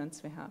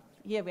components we have.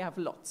 Here we have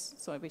lots,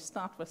 so we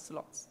start with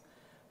lots.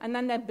 And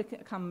then they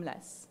become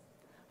less.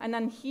 And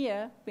then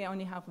here, we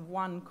only have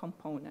one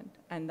component,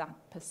 and that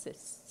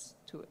persists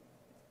to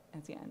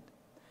at the end.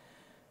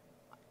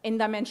 In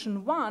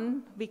dimension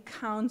 1, we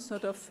count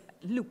sort of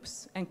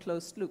loops,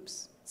 enclosed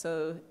loops.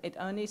 So it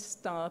only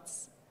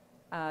starts,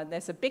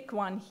 there's a big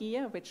one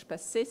here, which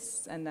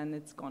persists, and then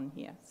it's gone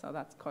here. So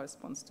that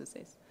corresponds to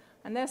this.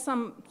 And there's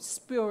some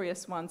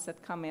spurious ones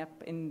that come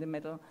up in the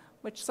middle,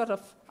 which sort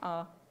of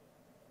are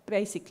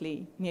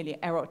basically nearly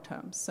error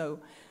terms. So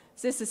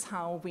this is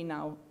how we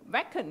now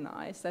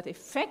recognize that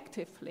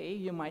effectively,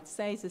 you might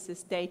say this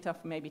is data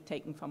maybe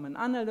taken from an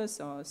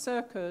annulus or a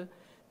circle,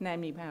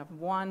 namely we have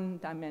one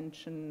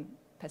dimension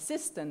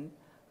persistent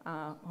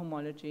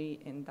homology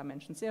in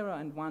dimension 0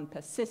 and one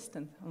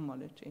persistent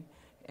homology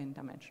in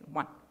dimension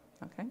 1,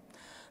 okay?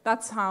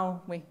 That's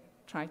how we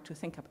try to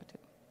think about it.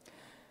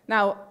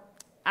 Now,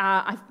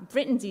 I've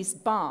written these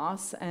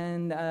bars,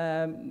 and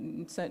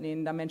certainly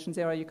in dimension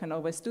 0 you can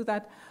always do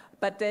that,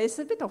 but there is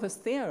a bit of a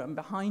theorem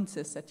behind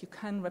this that you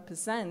can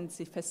represent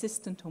the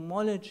persistent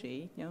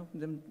homology, you know,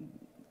 the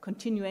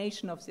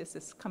continuation of this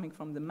is coming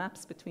from the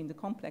maps between the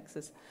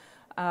complexes,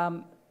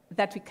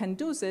 that we can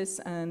do this,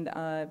 and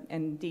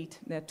indeed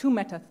there are two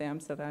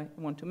meta-theorems that I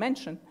want to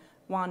mention.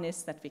 One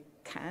is that we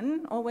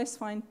can always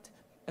find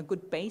a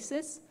good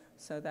basis,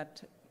 so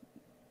that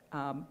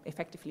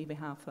effectively we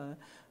have a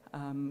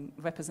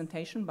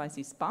representation by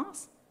these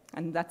bars,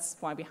 and that's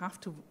why we have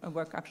to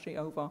work actually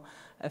over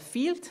a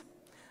field.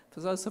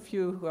 For those of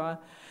you who are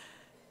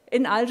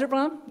in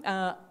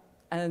algebra,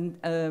 and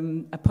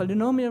a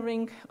polynomial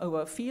ring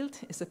over a field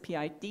is a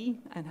PID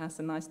and has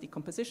a nice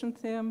decomposition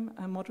theorem.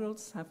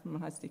 Modules have a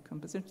nice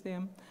decomposition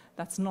theorem.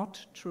 That's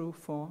not true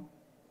for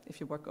if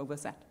you work over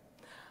Z.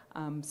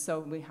 So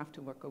we have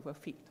to work over a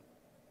field.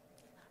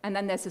 And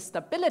then there's a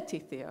stability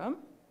theorem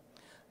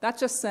that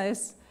just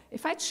says,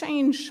 if I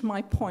change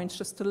my points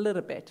just a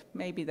little bit,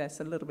 maybe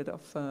there's a little bit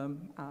of,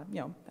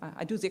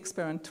 I do the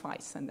experiment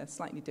twice and there's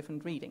slightly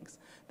different readings,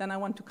 then I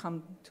want to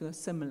come to a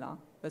similar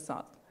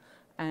result.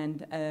 And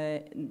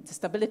the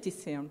stability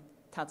theorem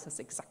tells us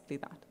exactly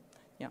that.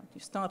 Yeah,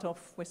 you start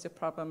off with your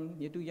problem,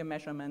 you do your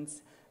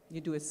measurements, you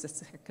do it the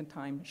second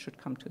time, it should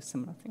come to a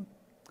similar thing.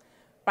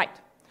 Right,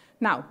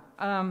 now,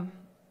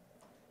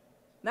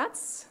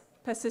 that's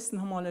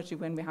persistent homology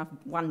when we have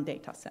one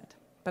data set.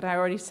 But I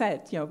already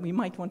said, we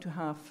might want to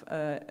have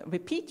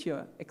repeat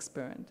your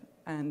experiment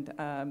and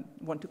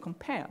want to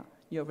compare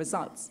your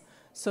results.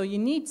 So you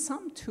need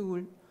some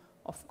tool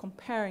of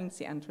comparing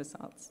the end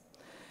results.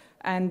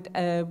 And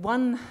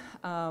one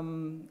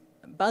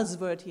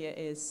buzzword here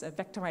is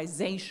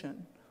vectorization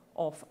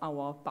of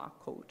our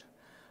barcode.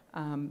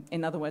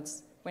 In other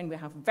words, when we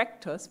have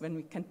vectors, when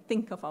we can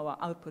think of our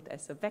output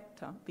as a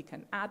vector, we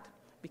can add,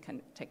 we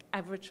can take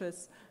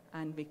averages,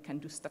 and we can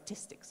do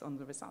statistics on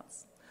the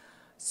results.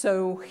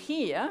 So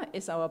here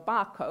is our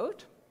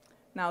barcode.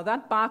 Now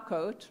that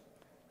barcode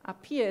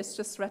up here is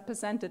just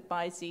represented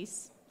by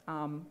these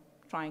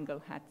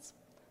triangle heads,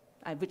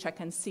 which I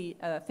can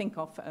think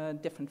of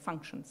different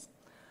functions.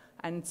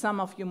 And some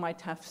of you might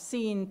have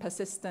seen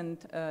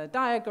persistent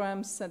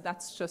diagrams, and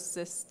that's just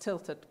this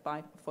tilted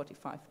by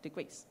 45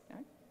 degrees.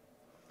 Right?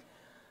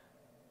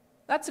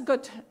 That's a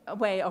good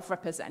way of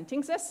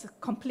representing this,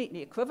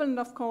 completely equivalent,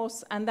 of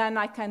course. And then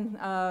I can,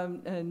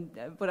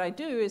 what I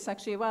do is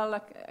actually, well,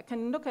 I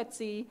can look at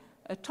the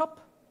top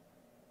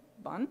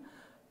one.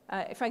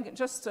 If I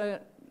just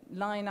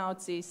line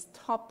out these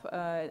top,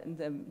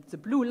 the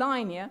blue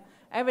line here,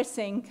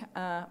 everything,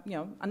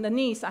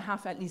 underneath I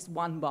have at least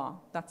one bar.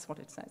 That's what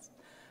it says.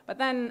 But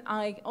then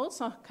I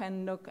also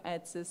can look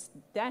at this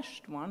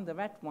dashed one, the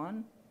red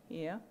one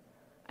here,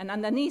 and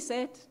underneath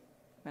it,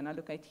 when I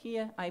look at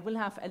here, I will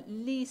have at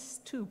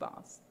least 2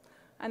 bars.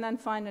 And then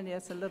finally,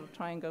 there's a little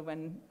triangle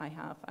when I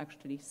have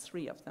actually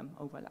 3 of them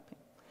overlapping.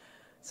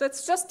 So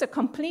it's just a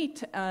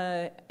complete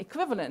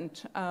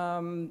equivalent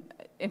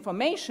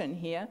information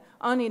here,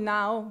 only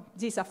now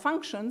these are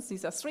functions,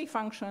 these are 3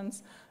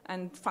 functions,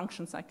 and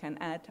functions I can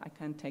add, I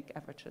can take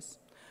averages.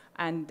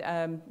 And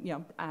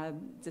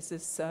this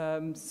is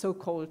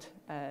so-called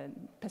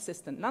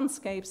persistent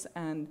landscapes,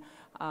 and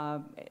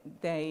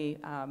they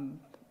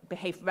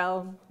behave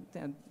well,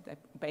 they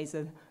obey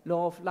the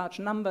law of large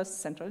numbers,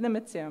 central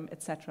limit theorem,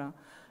 etc.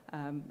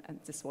 And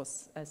this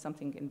was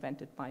something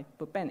invented by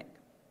Bubenic.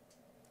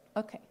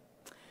 Okay.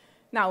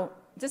 Now,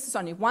 this is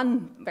only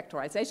one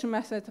vectorization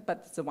method,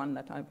 but it's the one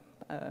that I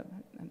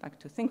like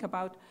to think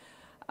about.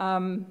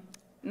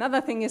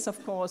 Another thing is,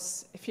 of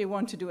course, if you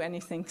want to do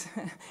anything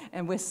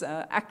and with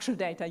actual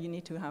data, you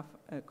need to have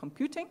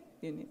computing,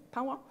 you need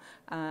power.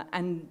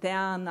 And there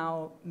are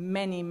now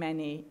many,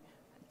 many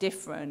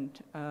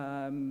different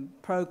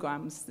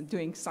programs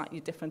doing slightly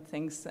different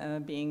things,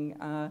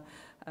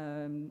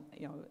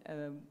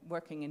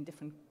 working in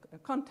different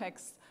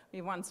contexts.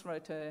 We once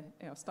wrote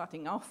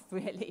starting off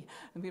really,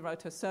 and we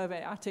wrote a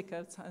survey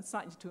article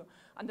slightly to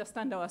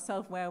understand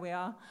ourselves where we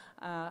are,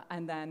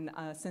 and then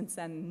since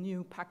then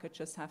new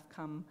packages have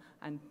come,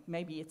 and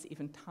maybe it's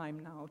even time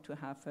now to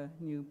have a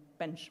new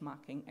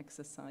benchmarking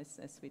exercise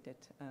as we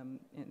did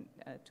in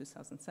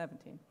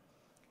 2017.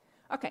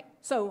 Okay,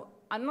 so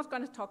I'm not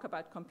going to talk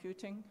about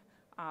computing.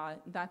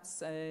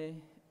 That's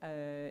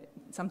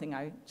something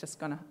I'm just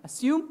going to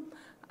assume,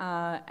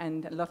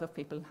 and a lot of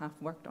people have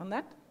worked on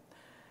that.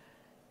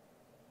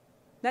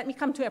 Let me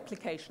come to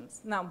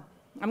applications. Now,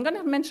 I'm going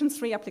to mention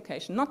 3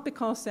 applications, not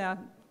because they are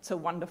so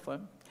wonderful,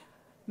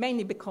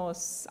 mainly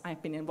because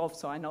I've been involved,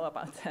 so I know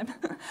about them.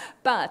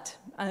 But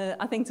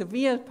I think the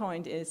real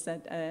point is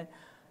that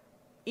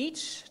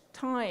each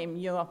time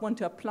you want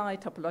to apply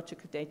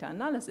topological data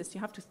analysis,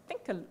 you have to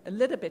think a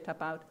little bit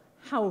about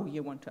how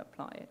you want to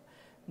apply it.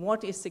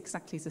 What is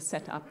exactly the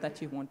setup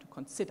that you want to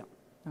consider?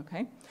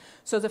 Okay,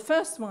 so the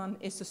first one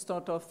is a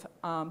sort of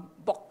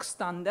box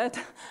standard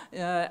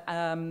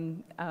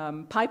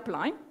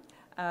pipeline,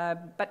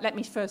 but let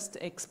me first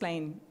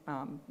explain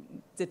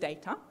the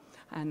data,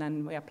 and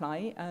then we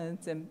apply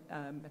the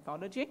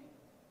methodology.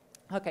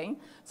 Okay,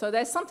 so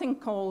there's something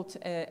called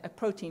a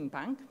protein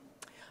bank.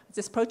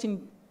 This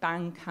protein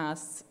bank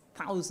has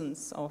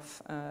thousands of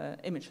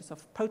images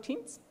of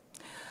proteins.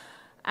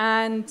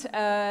 And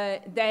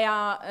they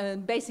are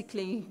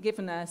basically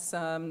given as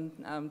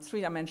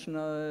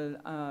 3-dimensional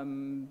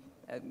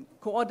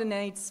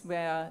coordinates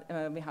where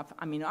we have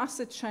amino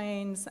acid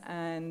chains,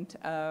 and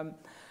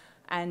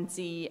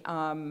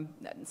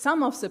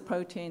some of the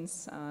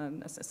proteins,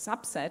 as a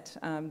subset,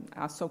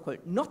 are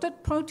so-called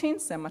knotted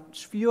proteins. There are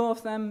much fewer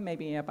of them,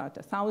 maybe about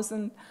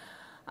 1,000.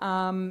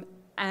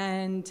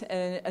 And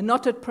a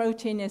knotted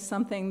protein is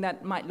something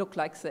that might look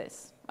like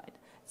this.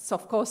 It's,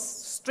 of course,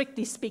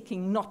 strictly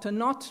speaking, not a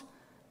knot,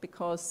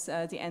 because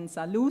the ends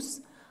are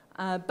loose,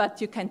 but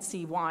you can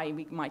see why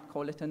we might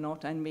call it a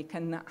knot, and we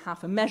can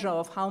have a measure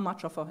of how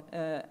much of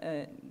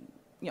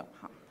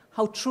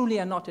how truly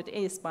a knot it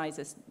is by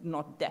this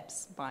knot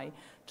depth, by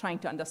trying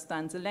to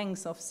understand the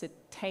length of the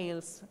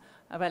tails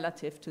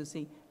relative to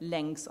the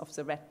length of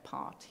the red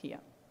part here.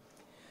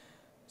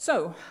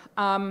 So,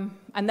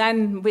 and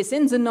then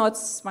within the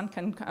knots, one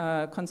can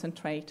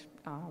concentrate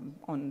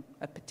on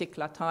a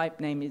particular type,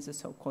 namely the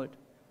so-called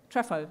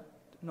trefoil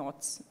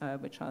knots,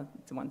 which are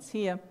the ones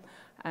here,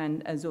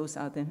 and those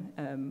are the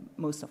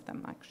most of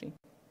them actually.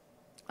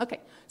 Okay,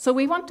 so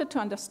we wanted to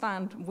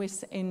understand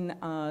within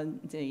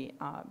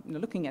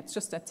looking at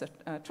just at the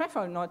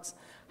trefoil knots,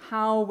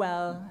 how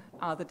well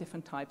are the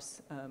different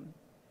types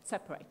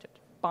separated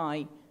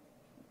by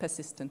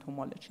persistent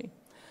homology.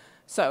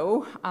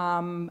 So,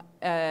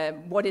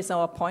 what is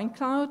our point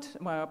cloud?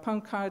 Well, our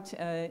point cloud,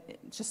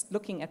 just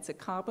looking at the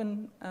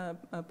carbon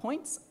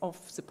points of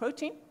the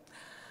protein.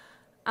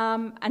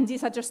 And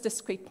these are just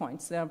discrete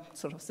points. They're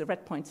sort of the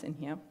red points in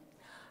here.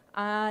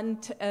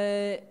 And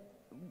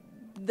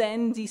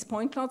then these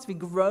point clouds, we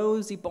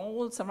grow the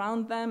balls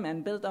around them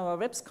and build our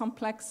Rips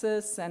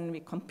complexes, and we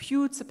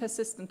compute the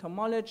persistent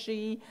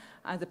homology.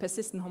 The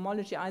persistent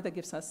homology either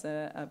gives us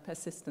a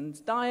persistence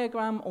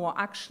diagram, or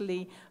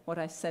actually, what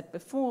I said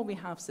before, we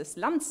have this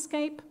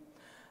landscape.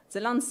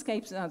 The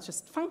landscapes are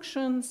just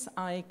functions.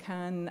 I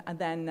can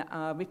then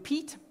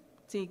repeat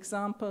the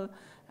example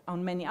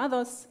on many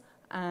others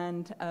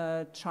and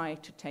try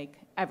to take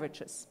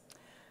averages.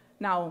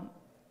 Now,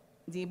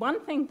 the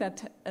one thing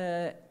that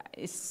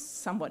is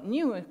somewhat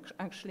new,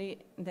 actually,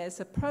 there's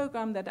a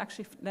program that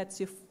actually lets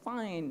you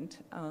find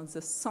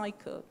the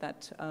cycle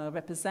that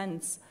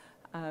represents,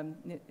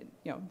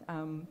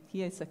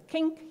 here's a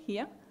kink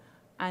here,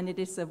 and it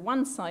is a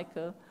one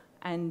cycle,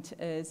 and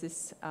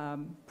this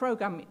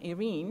program,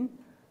 Irene,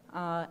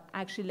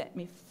 actually let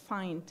me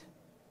find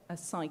a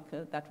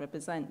cycle that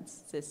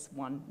represents this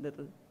one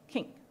little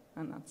kink,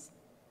 and that's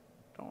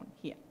drawn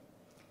here.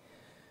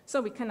 So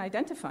we can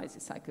identify the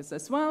cycles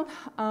as well.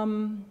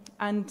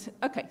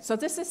 Okay, so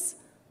this is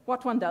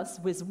what one does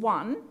with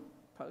one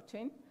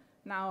protein.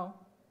 Now,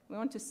 we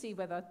want to see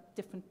whether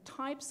different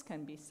types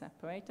can be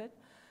separated.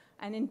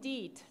 And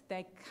indeed,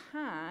 they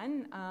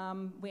can.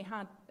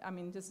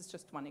 This is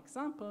just one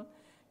example.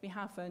 We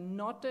have a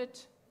knotted,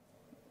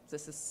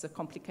 this is a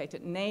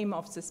complicated name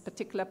of this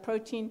particular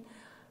protein,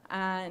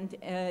 and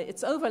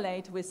it's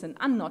overlaid with an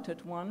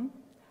unknotted one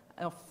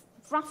of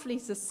roughly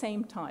the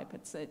same type.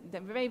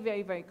 They're very,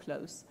 very, very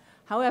close.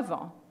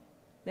 However,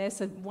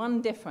 there's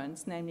one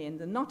difference, namely in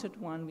the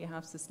knotted one, we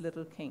have this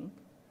little kink,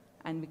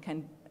 and we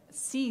can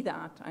see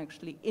that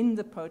actually in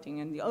the protein,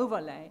 in the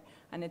overlay,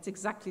 and it's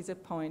exactly the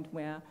point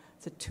where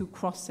the two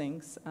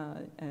crossings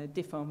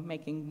differ,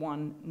 making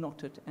one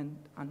knotted and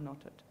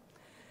unknotted.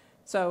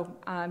 So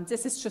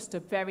this is just a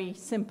very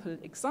simple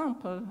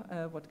example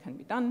of what can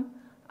be done,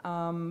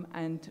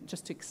 and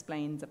just to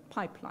explain the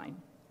pipeline.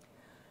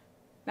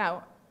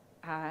 Now,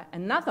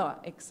 another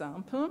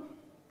example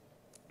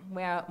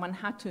where one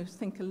had to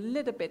think a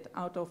little bit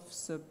out of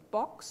the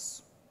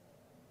box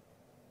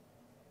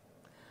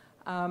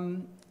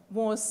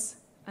was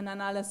an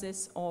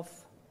analysis of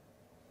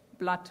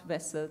blood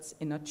vessels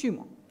in a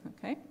tumor.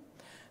 Okay?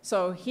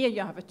 So here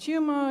you have a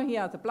tumor,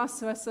 here are the blood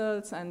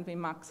vessels, and we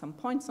mark some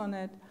points on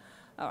it.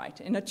 All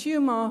right, in a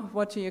tumor,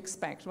 what do you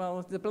expect?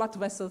 Well, the blood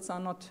vessels are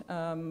not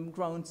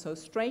grown so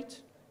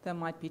straight. There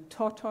might be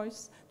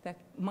tortoise. That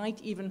might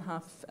even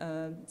have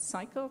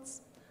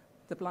cycles.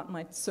 The blood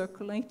might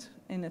circulate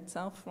in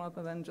itself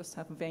rather than just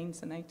have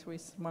veins and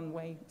arteries,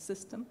 one-way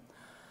system.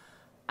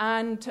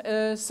 And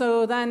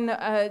so then,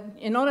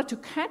 in order to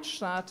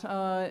catch that,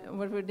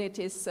 what we did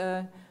is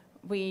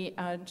we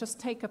just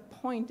take a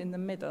point in the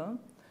middle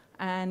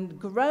and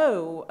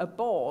grow a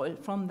ball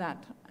from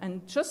that,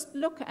 and just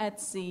look at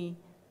the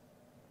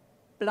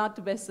blood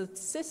vessel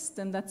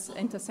system that's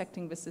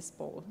intersecting with this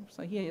ball.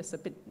 So here is a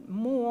bit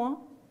more,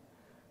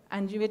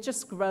 and you would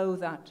just grow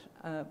that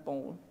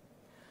ball.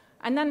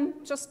 And then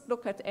just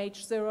look at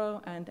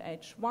H0 and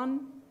H1,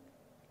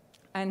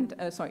 and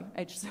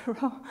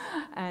H0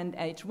 and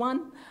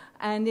H1.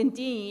 And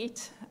indeed,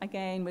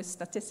 again, with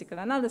statistical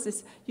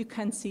analysis, you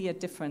can see a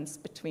difference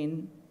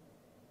between,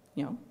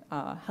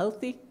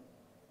 healthy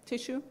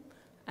tissue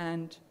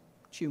and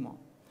tumor.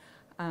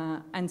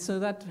 And so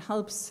that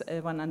helps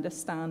one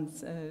understand,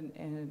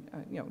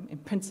 in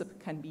principle,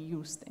 can be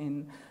used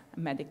in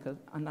medical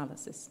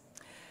analysis.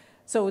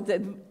 So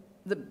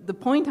the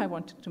point I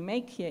wanted to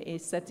make here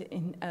is that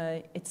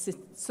it's a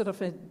sort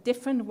of a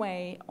different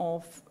way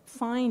of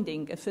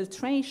finding a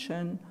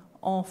filtration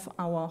of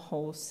our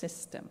whole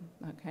system.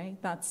 Okay,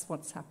 that's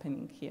what's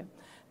happening here.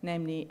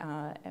 Namely,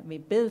 we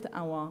build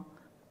our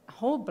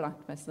whole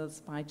blood vessels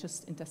by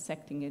just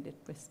intersecting it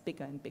with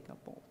bigger and bigger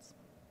balls.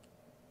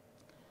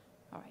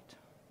 All right.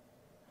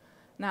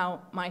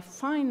 Now, my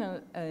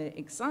final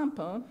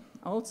example,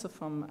 also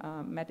from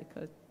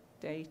medical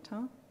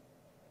data,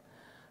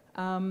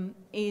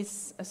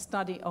 is a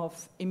study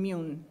of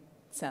immune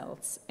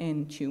cells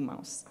in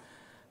tumors.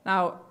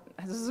 Now,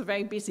 this is a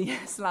very busy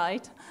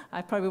slide.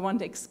 I probably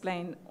won't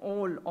explain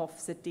all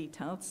of the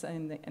details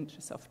in the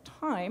interest of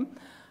time.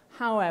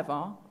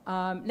 However,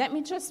 let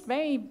me just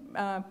very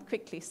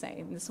quickly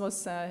say, this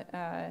was,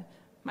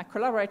 my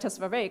collaborators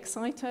were very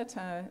excited.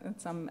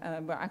 Some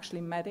were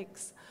actually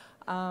medics.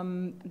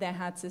 They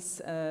had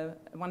this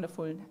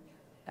wonderful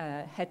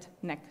head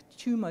neck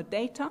tumor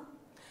data.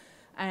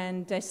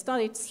 And they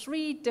studied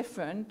 3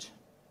 different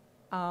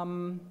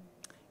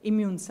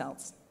immune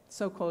cells,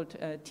 so-called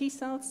T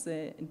cells,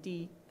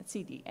 the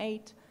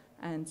CD8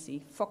 and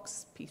the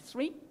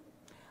FOXP3,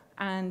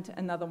 and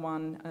another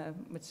one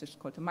which is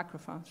called a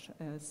macrophage,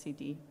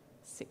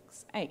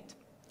 CD68.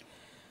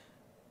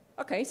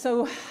 Okay,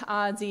 so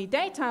the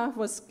data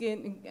was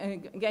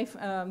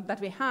that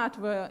we had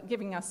were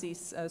giving us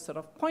these sort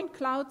of point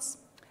clouds.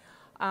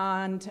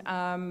 And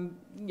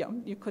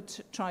you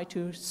could try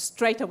to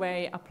straight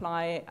away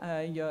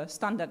apply your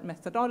standard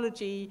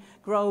methodology,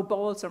 grow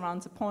balls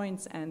around the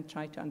points, and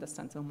try to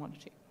understand the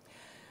homology.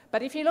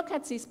 But if you look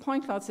at these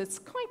point clouds, it's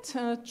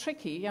quite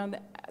tricky.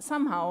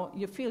 Somehow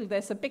you feel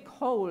there's a big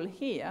hole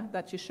here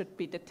that you should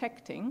be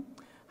detecting.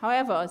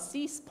 However,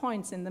 these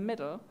points in the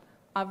middle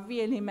are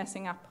really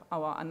messing up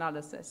our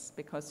analysis,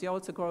 because you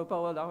also grow a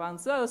ball around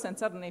those, and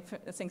suddenly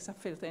things are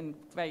filled in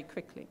very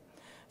quickly.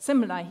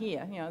 Similar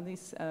here,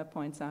 these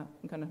points are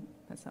going to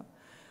mess up.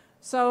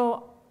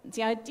 So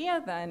the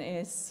idea then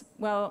is,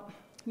 well,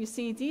 you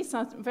see, these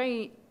are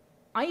very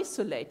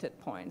isolated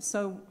points.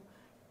 So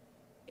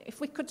if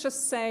we could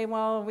just say,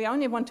 well, we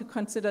only want to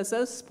consider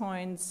those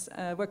points,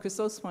 work with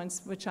those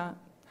points which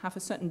have a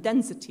certain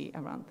density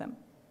around them,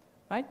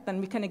 right? Then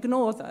we can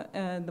ignore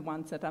the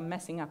ones that are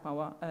messing up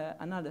our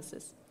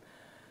analysis.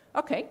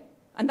 Okay,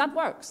 and that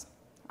works.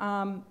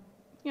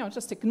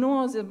 Just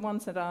ignore the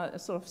ones that are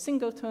sort of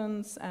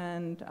singletons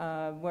and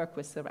work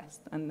with the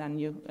rest. And then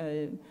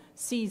you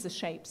see the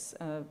shapes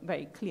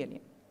very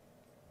clearly.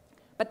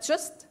 But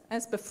just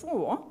as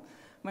before,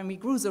 when we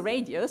grew the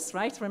radius,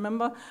 right,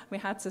 remember we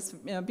had this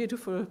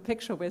beautiful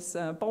picture with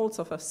balls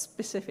of a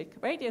specific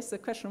radius. The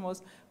question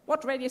was,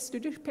 what radius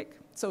did you pick?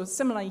 So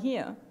similar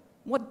here,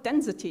 what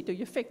density do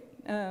you pick?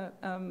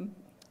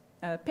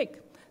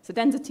 So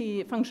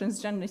density function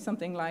is generally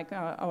something like,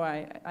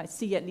 I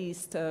see at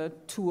least 2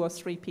 or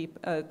 3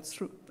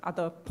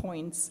 other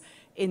points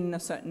in a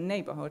certain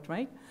neighborhood,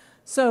 right?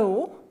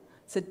 So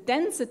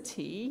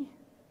density,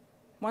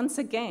 once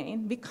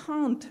again, we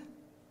can't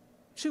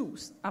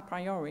choose a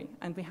priori,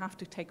 and we have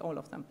to take all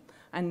of them.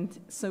 And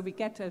so we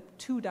get a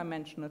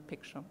 2-dimensional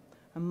picture,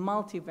 a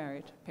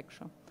multivariate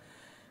picture.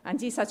 And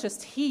these are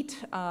just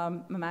heat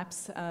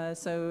maps.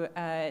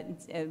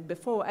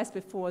 Before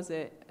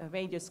the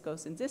radius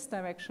goes in this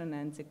direction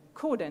and the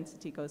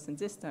co-density goes in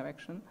this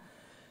direction.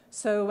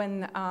 So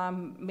when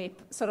we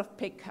sort of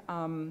pick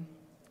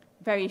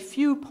very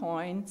few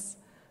points,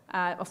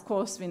 of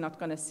course, we're not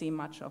going to see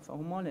much of a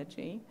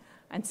homology.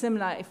 And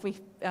similar, if we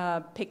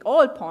pick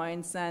all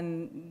points,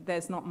 then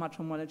there's not much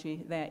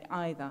homology there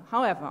either.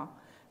 However,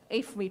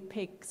 if we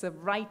pick the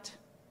right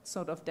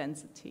sort of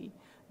density,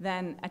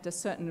 then at a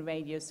certain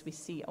radius, we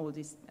see all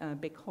these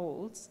big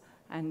holes,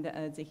 and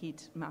the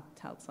heat map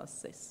tells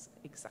us this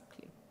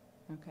exactly,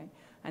 okay?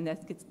 And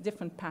there's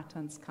different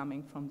patterns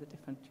coming from the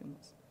different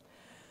tumors.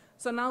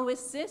 So now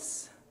with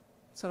this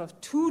sort of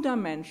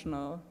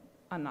 2-dimensional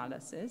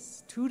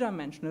analysis,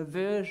 2-dimensional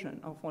version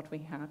of what we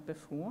had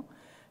before,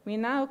 we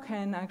now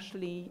can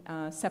actually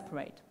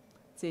separate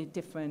the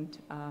different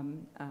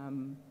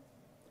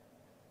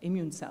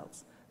immune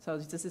cells. So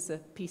this is a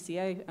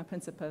PCA, a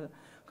principal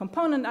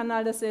component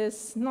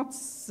analysis, not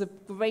the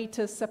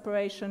greatest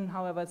separation.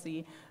 However,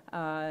 the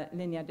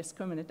linear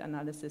discriminant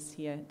analysis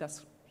here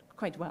does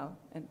quite well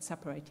in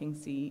separating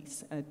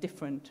these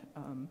different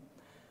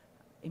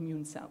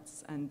immune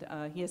cells. And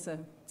here's a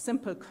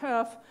simple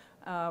curve.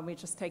 We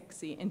just take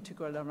the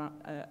integral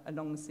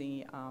along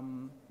the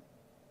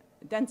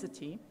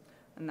density,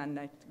 and then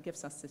that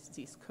gives us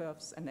these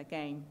curves. And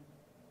again,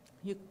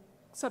 you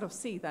sort of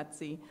see that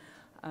the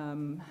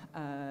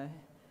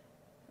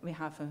we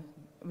have a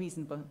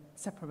reasonable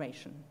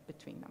separation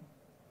between them.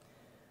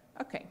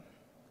 Okay,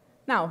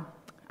 now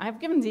I've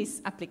given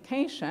these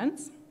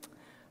applications.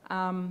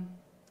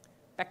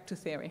 Back to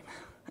theory.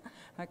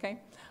 Okay,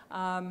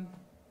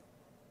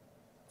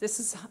 this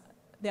is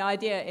the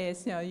idea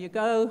is you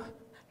go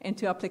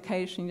into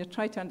application, you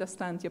try to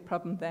understand your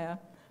problem there.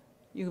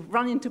 You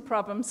run into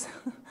problems,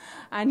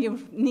 and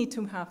you need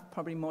to have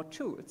probably more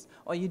tools.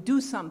 Or you do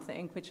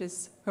something which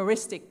is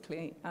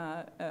heuristically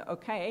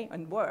okay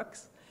and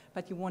works,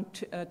 but you want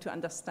to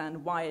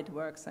understand why it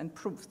works and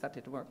prove that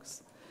it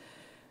works.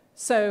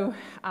 So,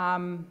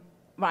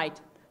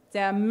 right,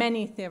 there are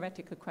many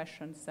theoretical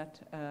questions that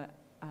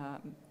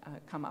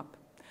come up.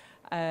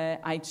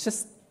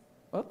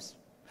 Oops,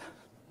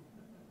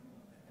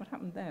 what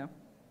happened there?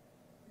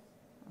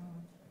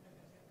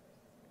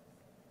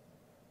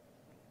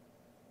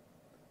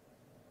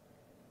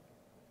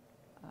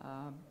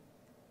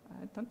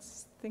 I don't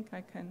think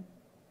I can.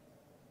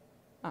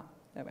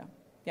 There we are.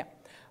 Yeah.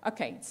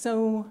 Okay.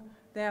 So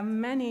there are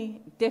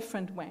many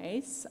different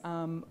ways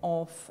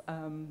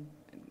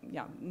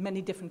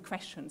many different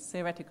questions,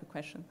 theoretical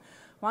questions.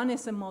 One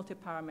is a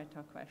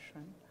multi-parameter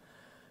question.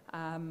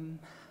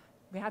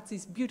 We had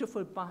these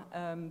beautiful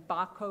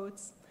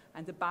barcodes,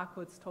 and the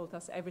barcodes told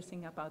us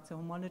everything about the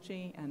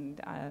homology.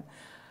 And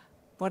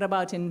what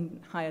about in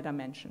higher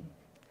dimension?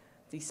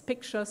 These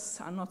pictures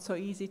are not so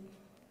easy.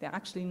 They're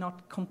actually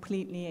not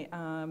completely,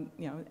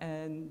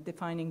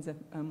 defining the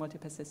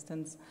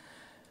multi-persistence.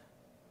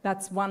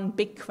 That's one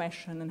big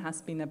question, and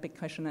has been a big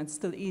question, and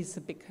still is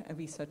a big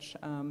research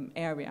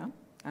area.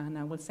 And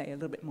I will say a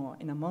little bit more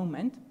in a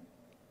moment.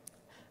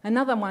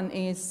 Another one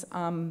is,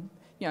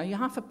 you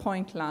have a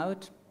point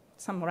cloud,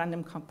 some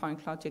random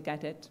point cloud. You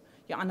get it,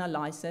 you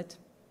analyze it,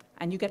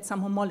 and you get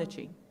some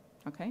homology.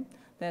 Okay.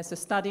 There's a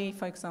study,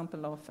 for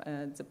example, of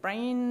the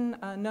brain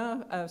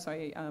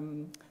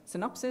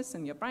synapses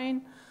in your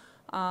brain,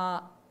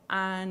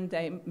 and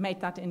they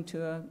made that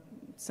into a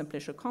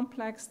simplicial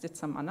complex, did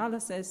some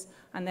analysis,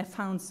 and they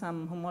found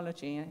some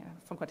homology. I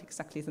forgot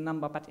exactly the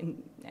number, but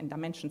in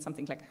dimension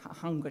something like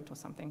 100 or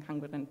something,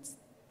 100 and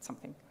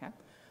something. Yeah?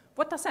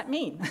 What does that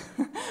mean?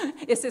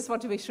 Is this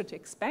what we should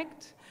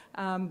expect?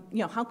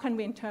 How can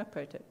we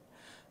interpret it?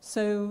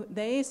 So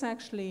there is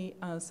actually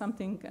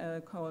something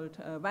called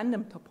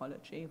random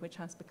topology, which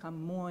has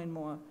become more and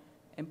more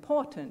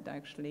important,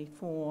 actually,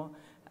 for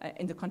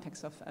in the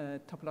context of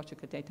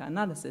topological data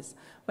analysis,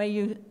 where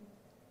you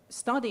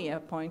study a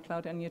point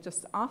cloud and you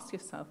just ask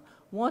yourself,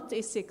 what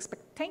is the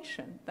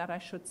expectation that I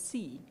should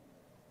see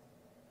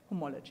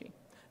homology?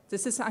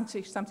 This is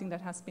actually something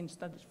that has been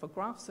studied for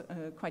graphs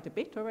quite a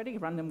bit already.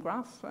 Random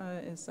graph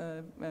is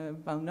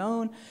well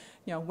known.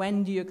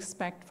 When do you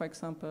expect, for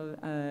example,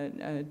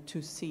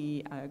 to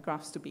see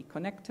graphs to be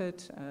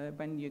connected?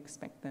 When do you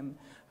expect them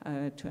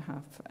to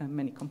have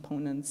many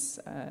components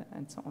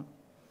and so on?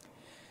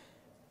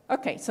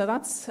 Okay, so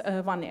that's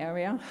one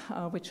area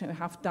which I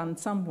have done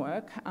some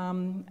work.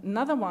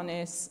 Another one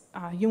is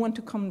you want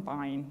to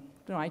combine,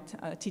 right,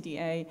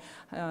 TDA,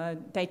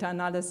 data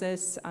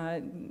analysis.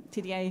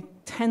 TDA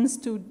tends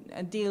to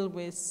deal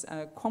with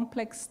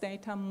complex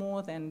data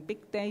more than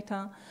big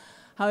data.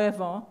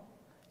 However,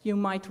 you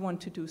might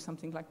want to do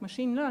something like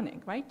machine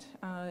learning, right?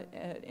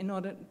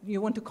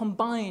 You want to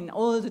combine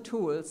all the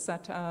tools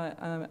that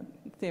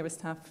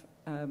theorists have.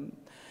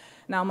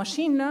 Now,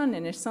 machine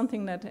learning is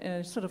something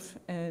that sort of,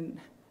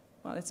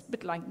 well, it's a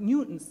bit like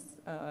Newton's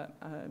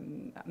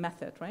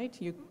method, right?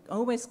 You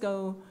always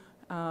go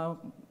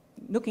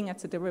looking at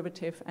the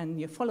derivative, and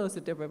you follow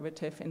the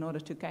derivative in order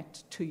to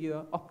get to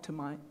your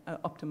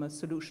optimal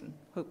solution,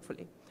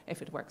 hopefully,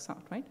 if it works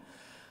out, right?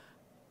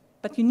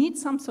 But you need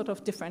some sort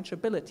of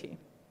differentiability.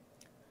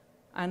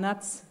 And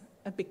that's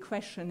a big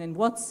question. In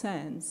what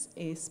sense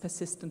is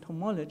persistent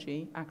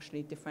homology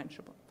actually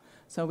differentiable?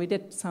 So we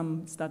did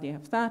some study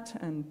of that,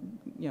 and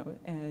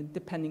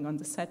depending on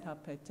the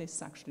setup, it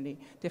is actually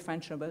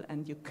differentiable,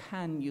 and you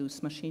can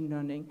use machine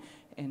learning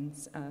in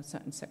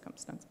certain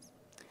circumstances.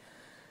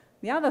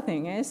 The other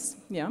thing is,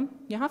 you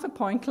have a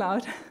point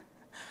cloud.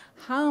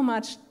 How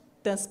much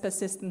does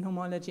persistent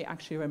homology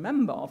actually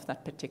remember of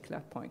that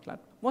particular point cloud?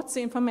 What's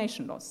the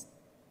information loss?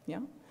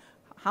 Yeah.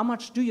 How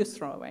much do you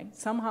throw away?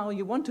 Somehow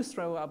you want to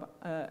throw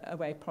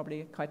away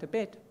probably quite a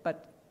bit,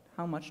 but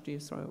how much do you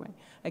throw away?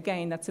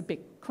 Again, that's a big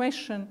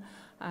question,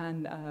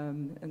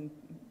 and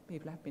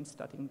people have been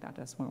studying that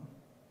as well.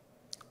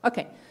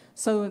 Okay,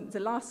 so the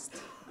last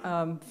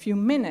few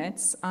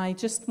minutes, I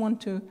just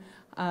want to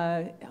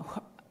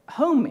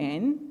home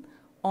in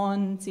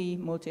on the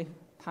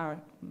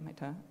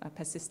multi-parameter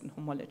persistent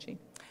homology.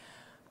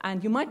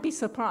 And you might be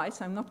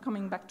surprised, I'm not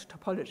coming back to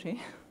topology.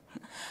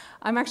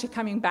 I'm actually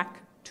coming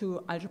back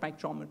to algebraic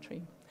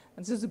geometry.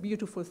 And this is a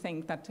beautiful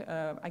thing that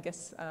I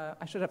guess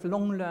I should have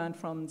long learned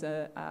from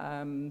the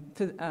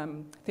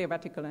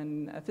theoretical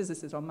and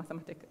physicists or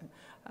mathematical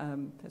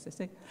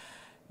physicists.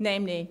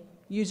 Namely,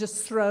 you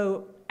just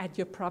throw at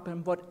your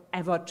problem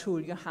whatever tool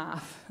you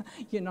have.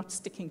 You're not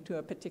sticking to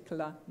a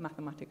particular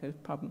mathematical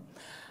problem,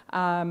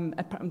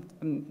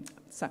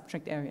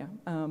 subject area.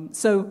 And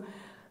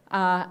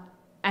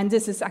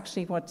this is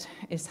actually what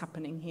is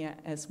happening here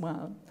as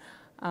well.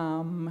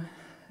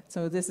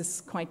 So this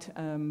is quite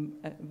a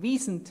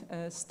recent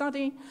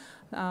study.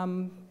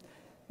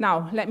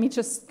 Now, let me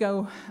just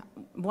go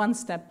one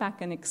step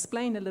back and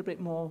explain a little bit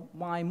more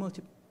why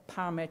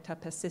multi-parameter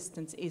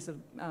persistence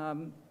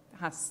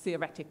has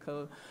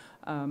theoretical,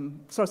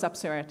 throws up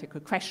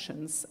theoretical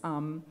questions.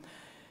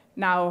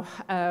 Now,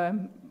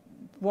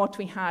 what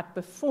we had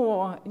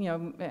before,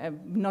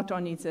 not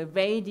only the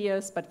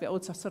radius, but we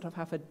also sort of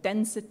have a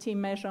density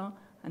measure,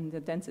 and the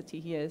density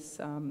here is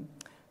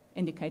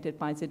indicated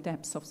by the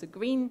depth of the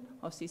green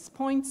of these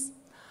points.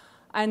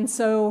 And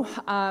so,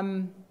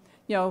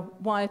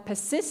 while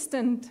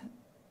persistent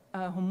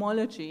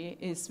homology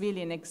is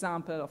really an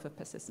example of a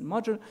persistent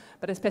module,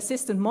 but a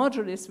persistent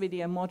module is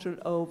really a module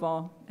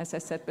over, as I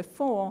said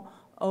before,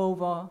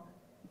 over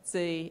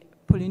the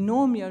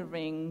polynomial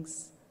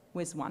rings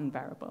with one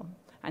variable.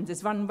 And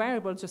this one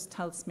variable just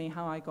tells me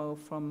how I go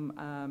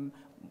from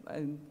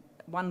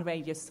one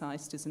radius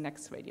size to the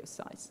next radius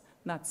size.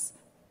 That's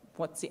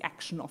what the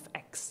action of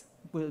x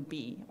will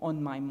be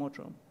on my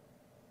module.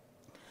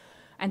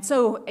 And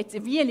so it's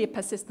really a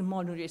persistent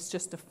module is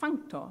just a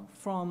functor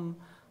from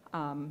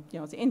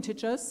the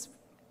integers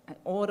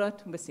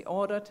ordered with the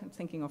ordered, I'm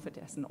thinking of it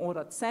as an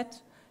ordered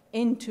set,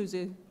 into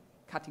the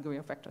category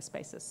of vector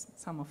spaces.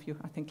 Some of you,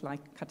 I think,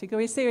 like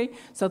category theory.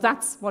 So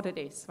that's what it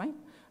is, right?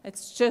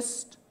 It's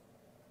just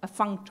a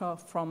functor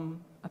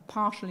from a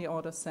partially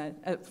ordered set,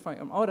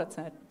 from ordered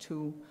set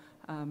to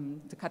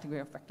the category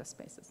of vector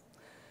spaces.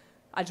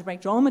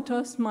 Algebraic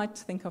geometers might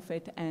think of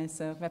it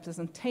as a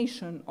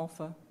representation of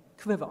a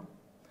quiver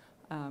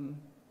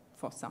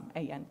for some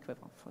an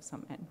quiver for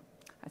some n.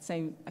 I'd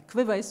say a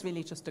quiver is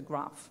really just a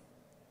graph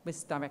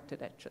with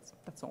directed edges.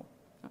 That's all.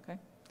 Okay.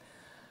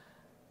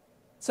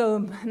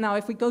 So now,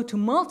 if we go to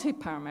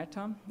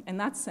multi-parameter, in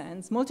that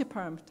sense,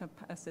 multi-parameter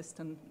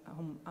persistent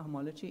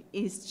homology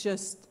is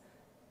just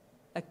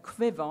a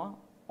quiver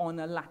on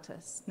a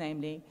lattice,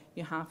 namely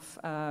you have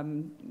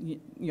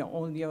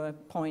all your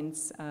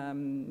points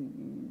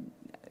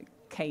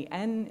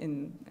kn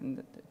in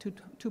the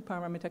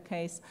two-parameter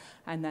case,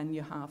 and then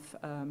you have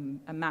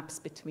a maps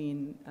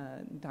between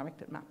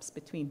directed maps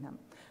between them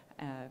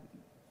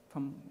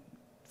from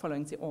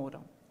following the order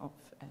of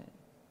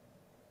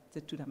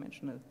the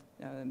two-dimensional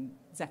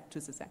z to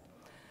the z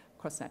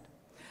cross z.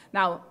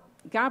 Now,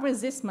 Gabriel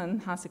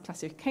Zisman has a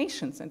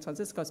classifications, and so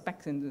this goes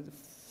back in the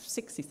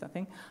 60s, I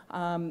think.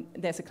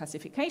 There's a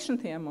classification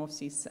theorem of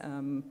these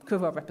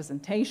quiver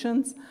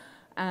representations,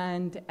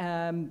 and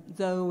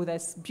though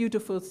there's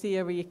beautiful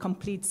theory,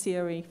 complete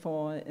theory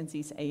for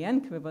these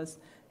AN quivers,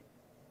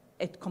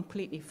 it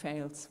completely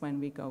fails when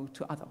we go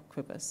to other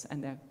quivers,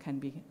 and there can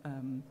be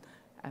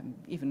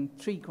even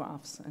tree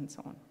graphs and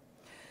so on.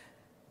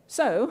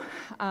 So,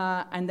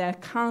 and there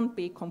can't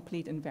be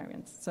complete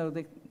invariance. So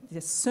the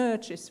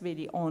search is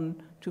really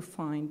on to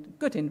find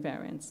good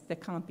invariance. They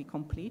can't be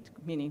complete,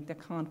 meaning they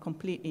can't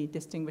completely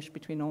distinguish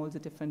between all the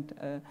different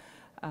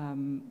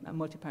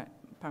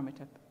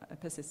multi-parameter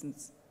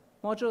persistence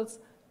modules,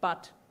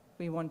 but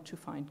we want to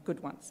find good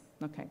ones.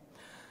 Okay,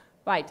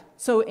 right.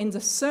 So in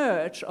the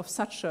search of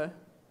such a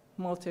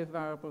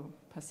multivariable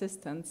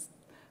persistence,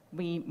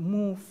 we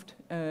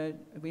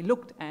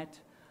looked at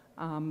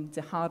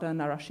the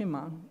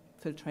Harder-Narasimha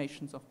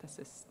filtrations of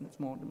persistence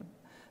modeling.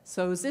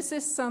 So this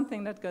is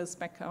something that goes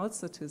back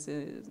also to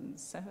the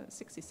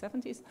 60s,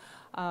 70s,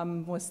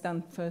 was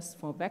done first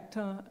for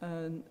vector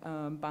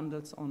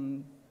bundles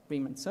on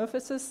Riemann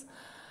surfaces.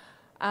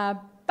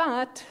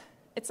 But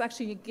it's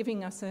actually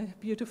giving us a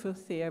beautiful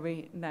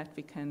theory that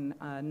we can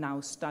now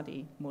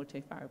study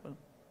multivariable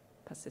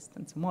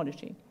persistence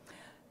homology.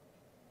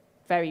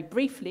 Very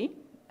briefly,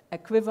 a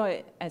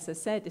quiver, as I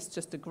said, is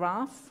just a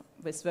graph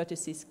with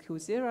vertices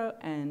Q0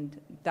 and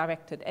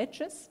directed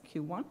edges,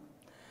 Q1.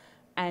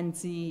 And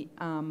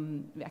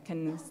I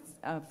can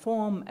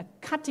form a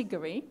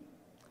category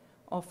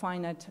of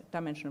finite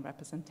dimensional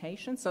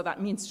representation. So that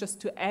means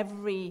just to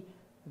every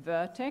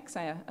vertex,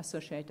 I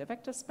associate a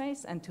vector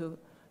space, and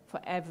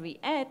for every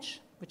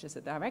edge, which is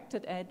a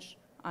directed edge,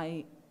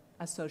 I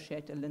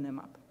associate a linear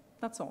map.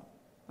 That's all,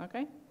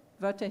 okay?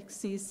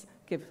 Vertices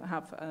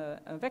have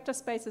vector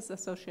spaces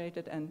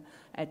associated and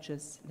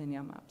edges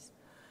linear maps.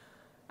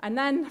 And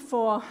then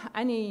for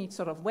any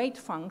sort of weight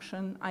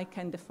function, I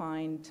can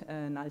define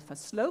an alpha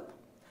slope,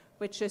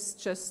 which is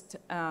just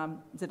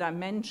the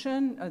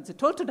dimension, the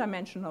total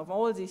dimension of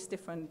all these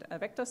different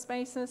vector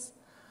spaces,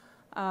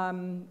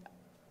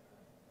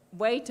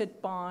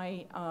 weighted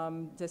by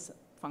this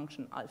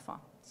function alpha.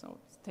 So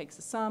it takes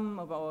the sum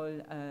of all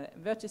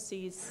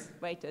vertices,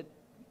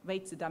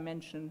 weights the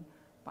dimension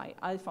by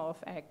alpha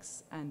of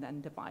x, and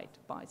then divide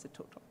by the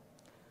total.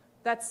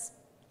 That's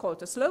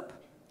called a slope.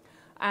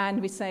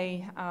 And we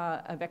say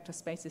a vector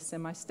space is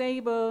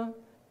semi-stable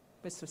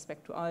with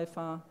respect to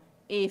alpha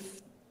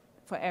if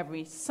for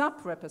every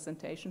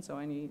sub-representation, so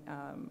any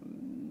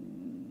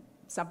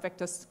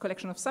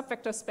collection of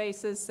subvector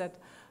spaces that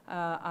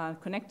are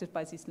connected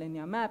by these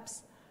linear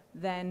maps,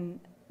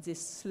 then the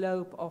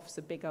slope of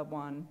the bigger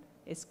one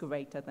is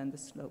greater than the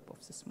slope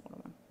of the smaller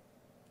one.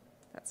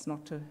 That's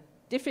not a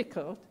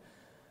difficult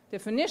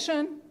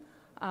definition,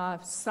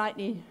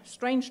 slightly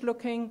strange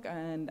looking,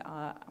 and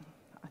I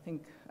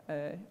think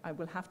I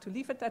will have to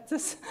leave it at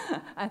this,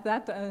 at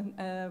that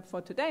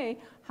for today.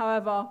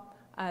 However,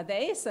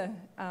 there is a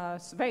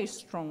very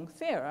strong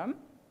theorem,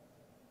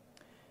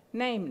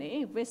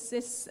 namely, with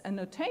this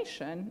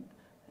notation,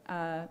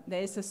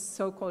 there is a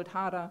so-called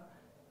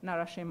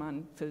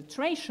Harder-Narasimhan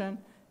filtration,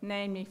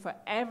 namely, for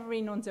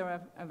every non-zero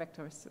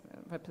vector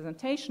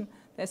representation,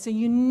 there's a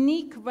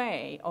unique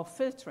way of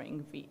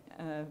filtering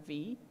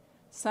V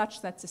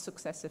such that the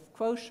successive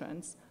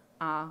quotients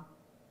are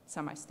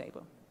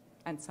semi-stable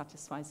and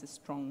satisfies a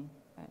strong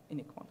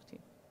inequality.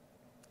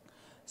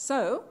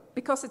 So,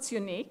 because it's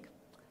unique,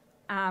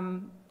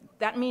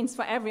 that means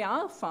for every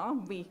alpha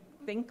we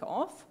think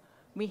of,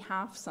 we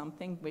have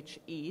something which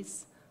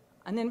is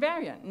an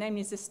invariant,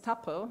 namely this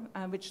tuple,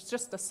 which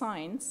just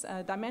assigns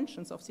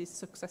dimensions of these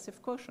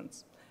successive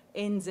quotients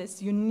in this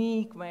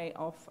unique way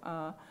of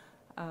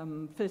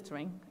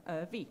filtering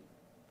V,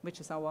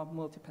 which is our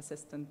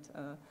multi-persistent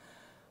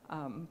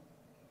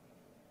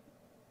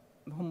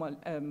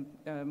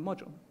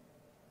module.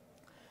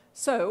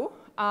 So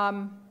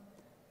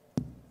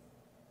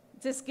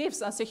this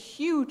gives us a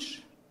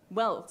huge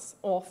wealth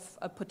of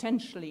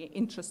potentially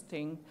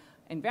interesting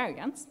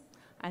invariants.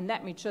 And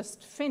let me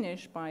just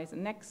finish by the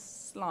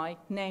next slide,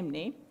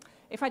 namely,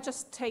 if I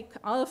just take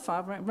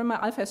alpha, remember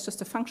alpha is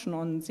just a function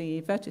on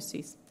the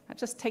vertices. I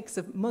just take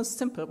the most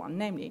simple one,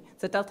 namely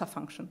the delta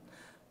function.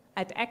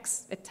 At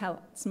x, it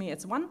tells me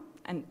it's 1,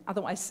 and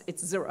otherwise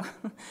it's 0.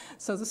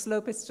 So the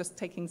slope is just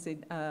taking the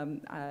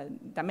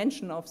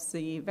dimension of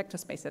the vector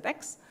space at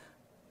x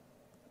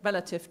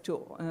relative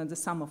to the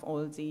sum of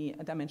all the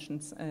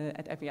dimensions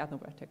at every other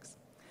vertex.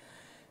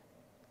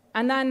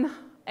 And then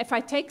if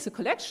I take the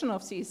collection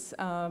of these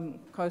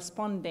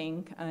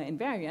corresponding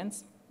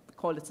invariants,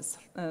 call it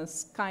a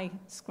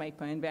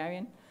skyscraper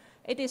invariant,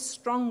 it is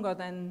stronger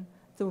than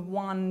the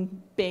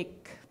one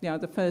big,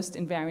 the first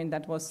invariant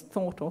that was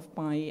thought of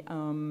by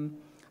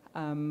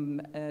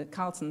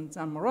Carlson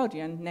and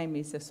Morodian,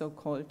 namely the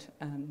so-called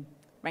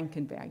rank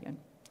invariant.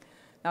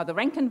 Now, the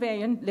rank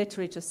invariant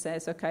literally just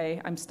says,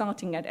 okay, I'm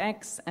starting at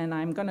x and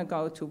I'm going to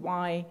go to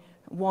y.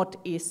 What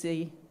is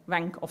the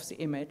rank of the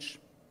image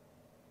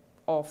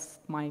of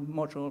my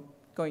module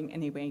going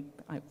anyway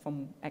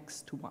from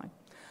x to y?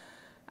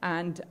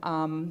 And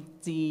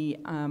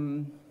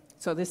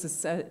so this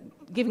is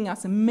giving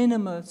us a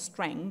minimal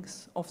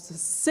strength of the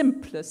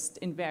simplest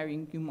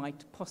invariant you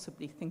might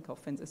possibly think of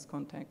in this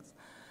context.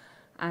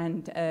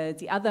 And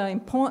the other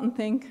important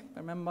thing,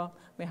 remember,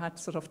 we had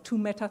sort of two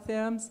meta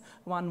theorems.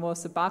 One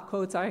was the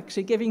barcodes are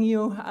actually giving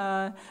you,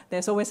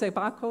 there's always a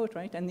barcode,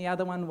 right? And the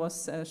other one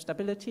was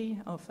stability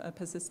of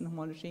persistent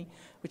homology,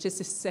 which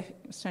is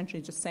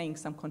essentially just saying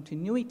some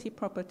continuity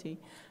property.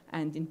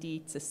 And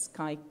indeed, the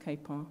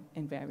skyscraper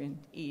invariant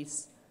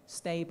is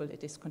stable.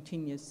 It is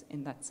continuous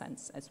in that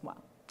sense as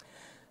well.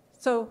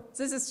 So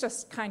this is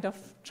just kind of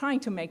trying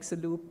to make the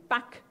loop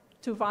back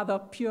to rather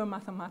pure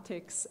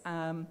mathematics,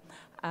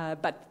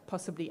 but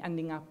possibly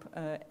ending up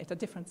at a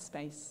different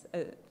space,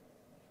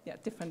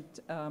 different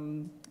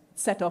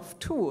set of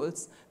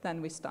tools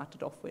than we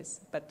started off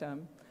with. But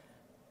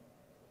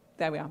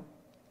there we are.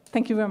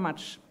 Thank you very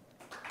much.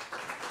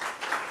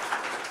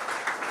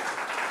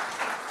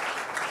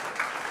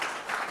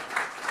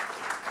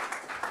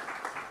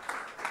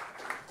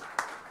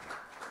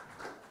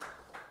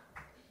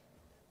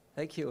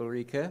 Thank you,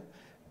 Ulrike.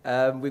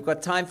 We've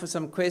got time for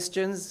some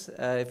questions.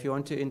 If you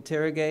want to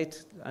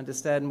interrogate,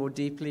 understand more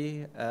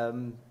deeply,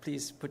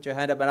 please put your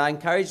hand up. And I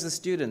encourage the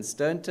students,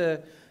 don't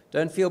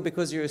feel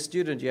because you're a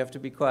student you have to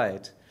be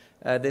quiet.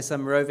 There's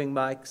some roving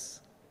mics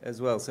as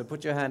well, so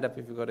put your hand up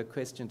if you've got a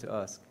question to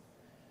ask.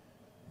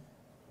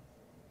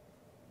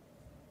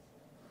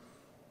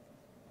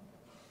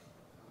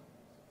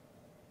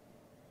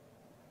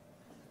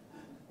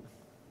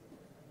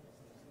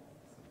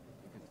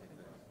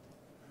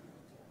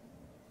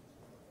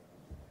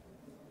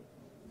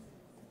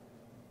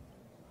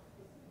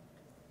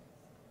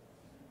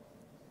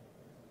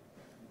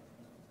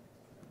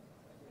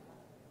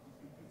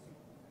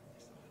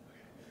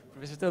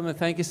 Professor Tillmann,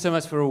 thank you so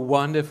much for a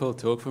wonderful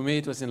talk. For me,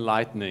 it was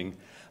enlightening.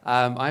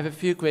 I have a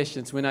few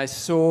questions. When I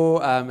saw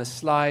a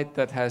slide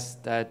that has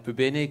that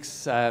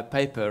Bubenik's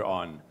paper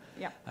on,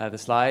 the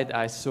slide,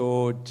 I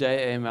saw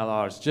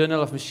JMLR's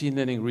Journal of Machine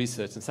Learning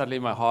Research, and suddenly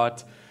my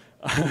heart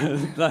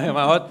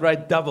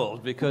rate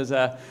doubled, because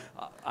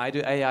I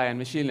do AI and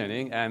machine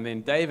learning, and then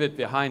David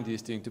behind you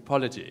is doing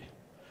topology.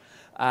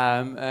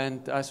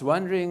 And I was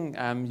wondering,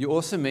 you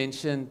also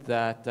mentioned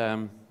that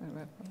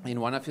in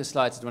one of your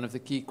slides, one of the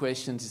key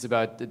questions is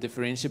about the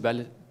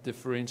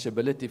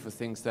differentiability for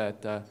things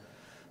that,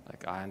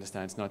 like I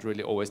understand, it's not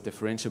really always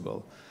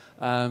differentiable.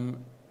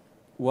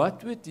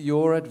 What would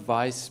your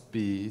advice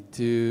be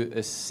to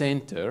a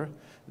center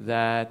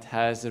that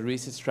has a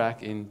research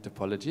track in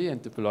topology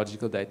and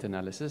topological data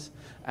analysis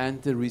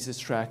and the research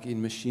track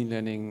in machine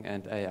learning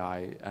and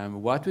AI?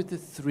 What would the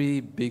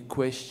three big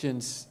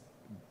questions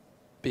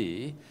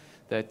be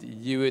that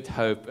you would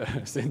hope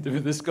a center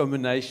with this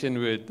combination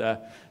would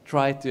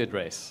try to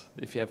address,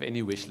 if you have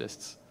any wish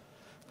lists?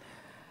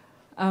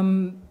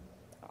 I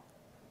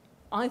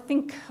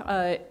think,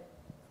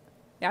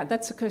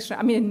 that's a question.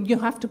 I mean, you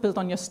have to build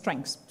on your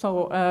strengths.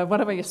 So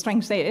whatever your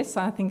strength is,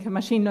 I think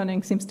machine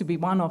learning seems to be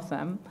one of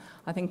them.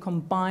 I think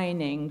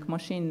combining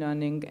machine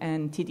learning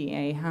and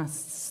TDA has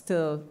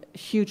still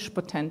huge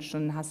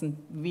potential and hasn't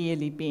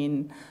really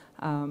been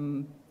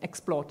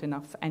explored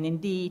enough. And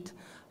indeed,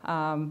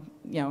 there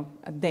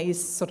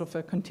is sort of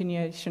a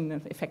continuation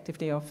of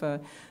effectively of the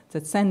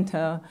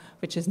center,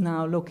 which is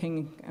now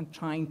looking and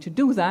trying to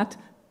do that.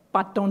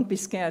 But don't be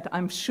scared.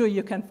 I'm sure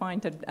you can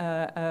find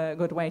a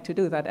good way to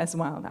do that as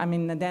well. I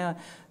mean, there are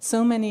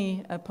so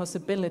many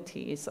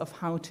possibilities of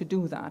how to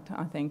do that,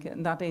 I think,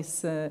 and that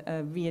is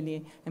a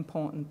really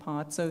important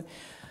part. So,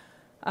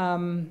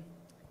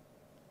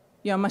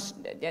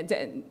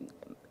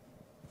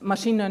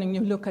 machine learning,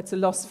 you look at the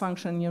loss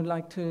function, you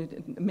like to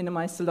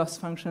minimize the loss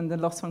function. The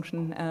loss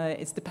function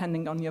is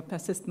depending on your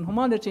persistent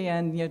homology,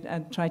 and you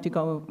try to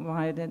go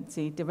via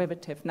the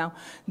derivative. Now,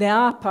 there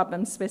are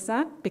problems with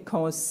that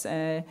because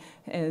the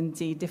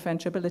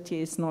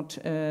differentiability is not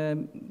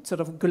sort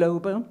of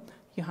global.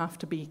 You have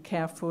to be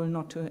careful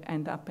not to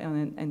end up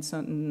in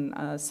certain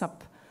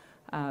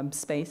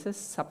spaces,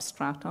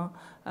 substrata,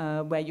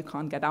 where you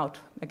can't get out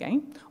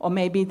again. Or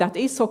maybe that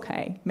is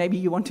okay. Maybe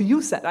you want to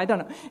use that. I don't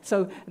know.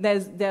 So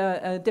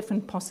there are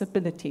different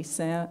possibilities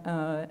there,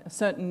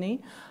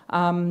 certainly.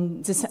 Our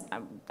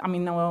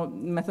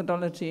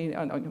methodology,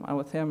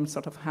 our theorem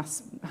sort of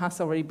has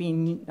already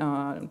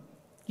been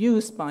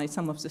used by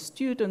some of the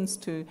students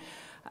to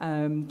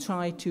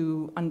try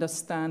to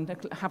understand,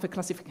 have a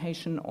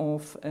classification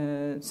of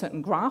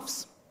certain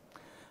graphs,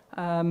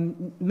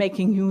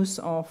 making use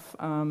of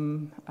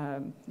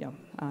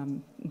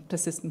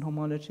persistent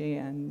homology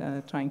and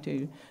trying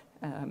to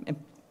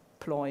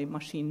employ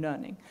machine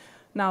learning.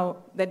 Now,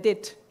 they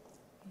did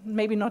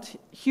maybe not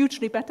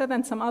hugely better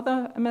than some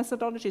other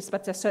methodologies,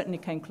 but they certainly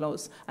came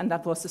close, and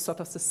that was the sort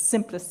of the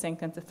simplest thing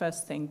and the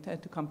first thing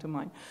to come to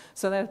mind.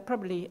 So there are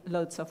probably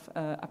loads of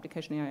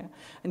application area.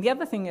 And the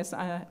other thing is,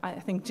 I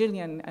think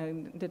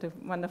Gillian did a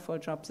wonderful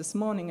job this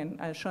morning in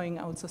showing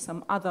also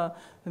some other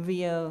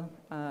real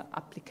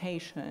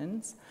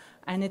applications,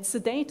 and it's the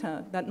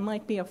data that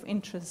might be of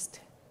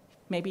interest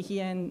maybe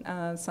here in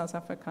South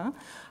Africa.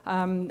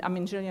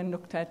 Gillian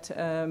looked at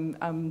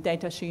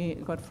data she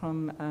got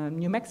from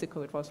New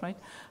Mexico, it was, right?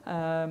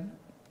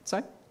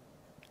 Sorry?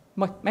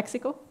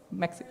 Mexico?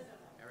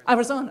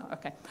 Arizona,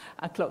 okay,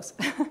 close.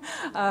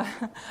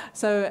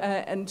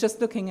 And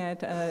just looking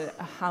at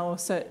how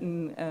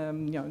certain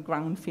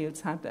ground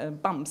fields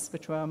had bumps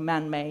which were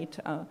man-made,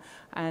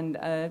 and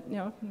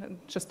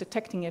just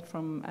detecting it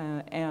from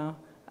air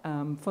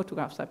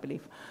photographs, I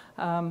believe.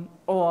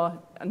 Or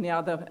and the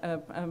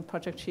other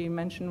project she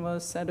mentioned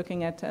was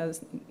looking at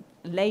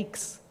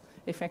lakes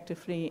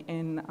effectively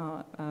in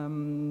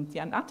the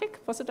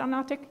Antarctic. Was it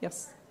Antarctic?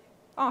 Yes.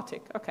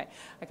 Arctic, okay,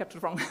 I got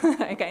it wrong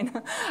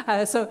again.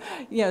 So,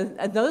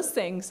 those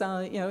things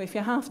are, if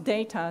you have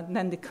data,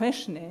 then the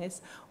question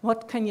is,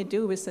 what can you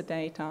do with the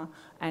data,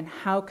 and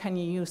how can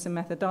you use the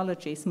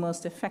methodologies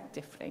most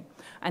effectively?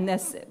 And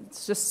there's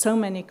just so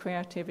many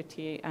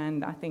creativity,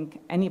 and I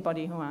think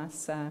anybody who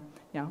has,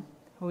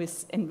 who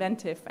is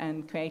inventive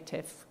and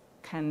creative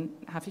can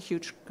have a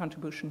huge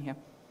contribution here.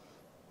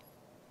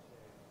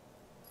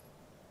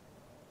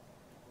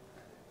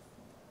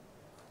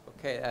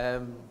 Okay,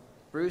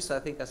 Bruce, I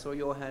think I saw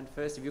your hand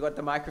first. Have you got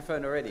the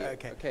microphone already?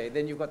 Okay. Okay,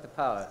 then you've got the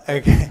power.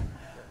 Okay.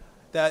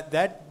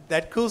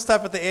 That cool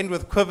stuff at the end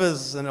with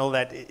quivers and all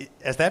that,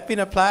 has that been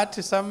applied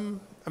to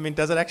some, I mean,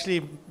 does it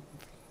actually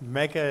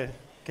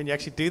can you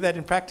actually do that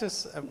in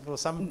practice for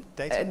some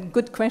data?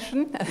 Good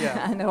question.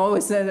 Yeah. And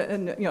always,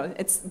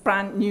 it's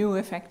brand new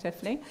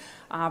effectively.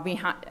 We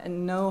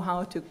know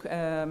how to,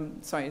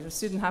 the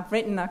students have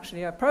written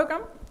actually a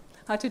program,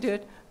 how to do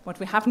it. What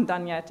we haven't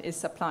done yet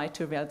is apply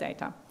to real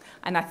data.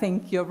 And I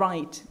think you're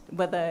right,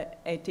 whether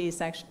it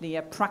is actually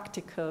a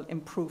practical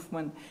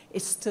improvement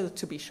is still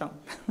to be shown.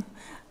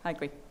 I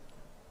agree.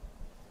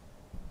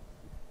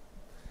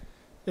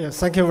 Yeah,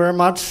 thank you very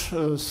much.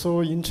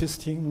 So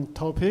interesting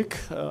topic.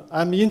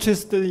 I'm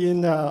interested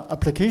in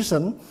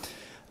application.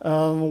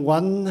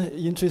 One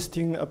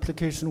interesting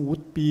application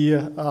would be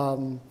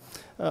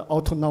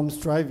autonomous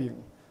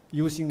driving,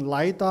 using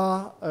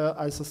LiDAR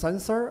as a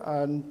sensor,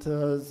 and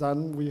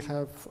then we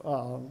have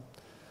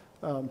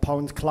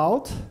point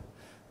cloud.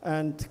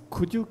 And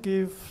could you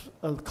give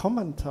a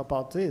comment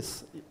about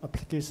this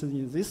application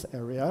in this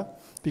area?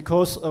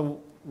 Because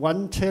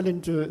one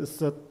challenge is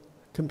the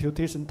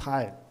computation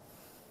time.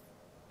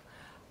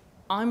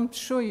 I'm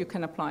sure you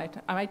can apply it.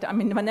 Right? I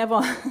mean,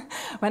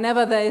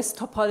 whenever there is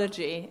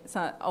topology,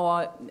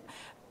 or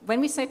when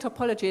we say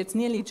topology, it's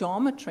nearly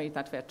geometry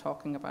that we're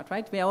talking about,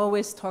 right? We're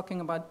always talking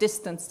about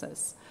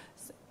distances.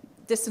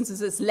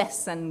 Distances is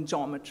less than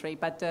geometry,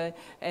 but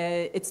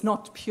it's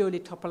not purely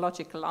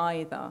topological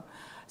either.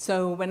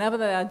 So whenever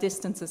there are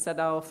distances that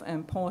are of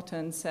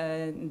importance,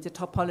 the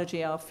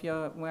topology of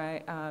your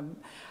way,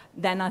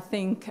 then I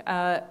think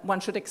one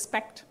should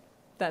expect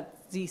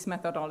that these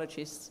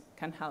methodologies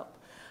can help.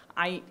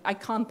 I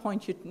can't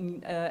point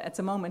you at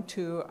the moment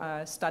to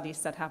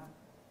studies that have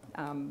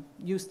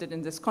used it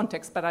in this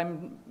context, but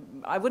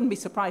I wouldn't be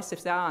surprised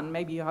if there are, and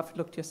maybe you have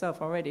looked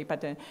yourself already,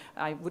 but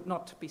I would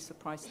not be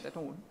surprised at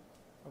all.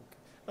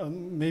 Okay.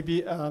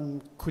 Maybe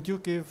could you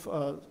give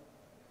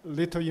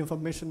little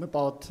information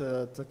about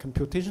the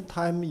computation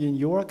time in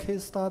your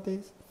case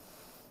studies?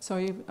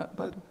 Sorry,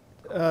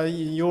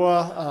 in your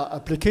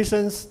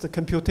applications, the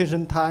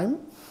computation time?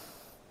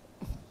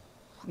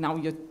 Now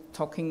you're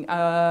talking, do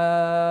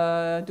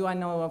I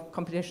know of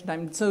computation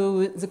time?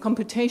 So the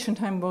computation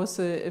time was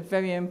a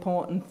very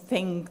important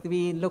thing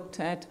we looked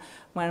at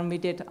when we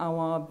did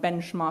our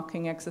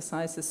benchmarking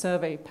exercise, the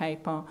survey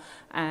paper,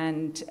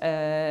 and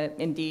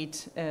indeed,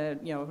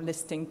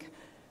 listing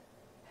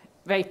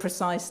very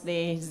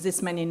precisely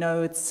this many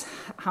nodes,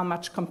 how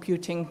much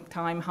computing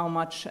time, how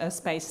much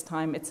space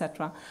time,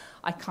 etc.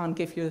 I can't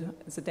give you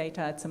the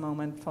data at the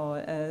moment for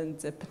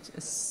the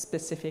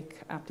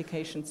specific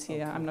applications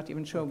here. Okay. I'm not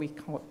even sure we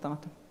caught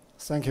that.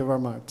 Thank you very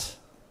much.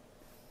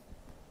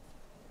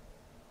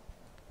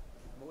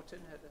 Morten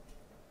had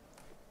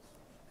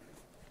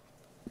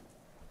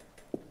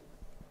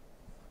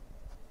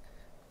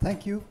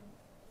Thank you.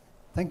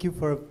 Thank you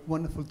for a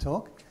wonderful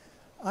talk.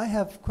 I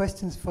have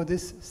questions for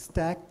this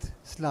stacked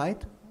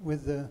slide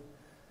with the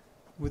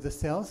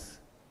cells,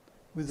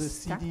 with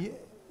the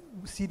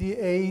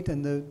CD8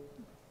 and the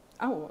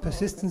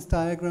persistence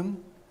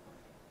diagram,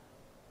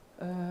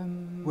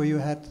 where you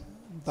had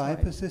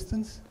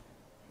bi-persistence.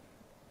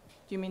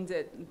 Do you mean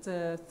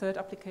the third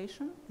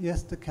application?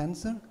 Yes, the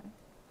cancer.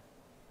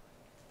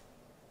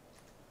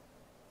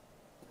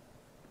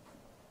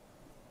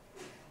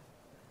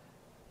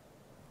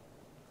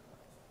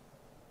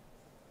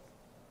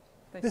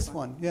 This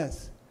one,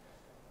 yes.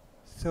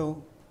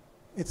 So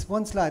it's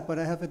one slide, but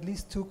I have at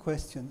least two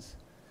questions.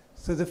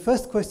 So the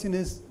first question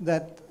is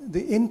that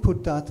the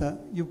input data,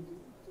 you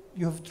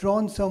have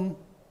drawn some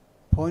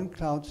point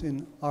clouds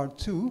in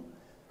R2.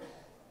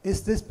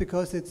 Is this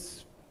because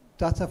it's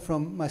data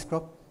from a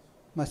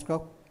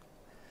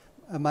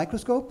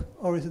microscope,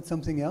 or is it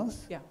something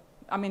else? Yeah,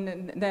 I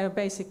mean, they're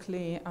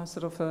basically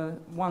sort of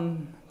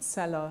one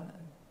cellar,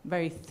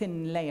 very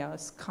thin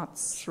layers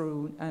cuts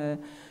through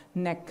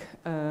neck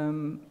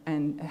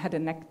and head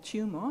and neck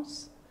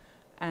tumors,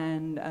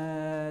 and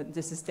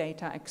this is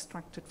data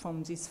extracted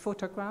from these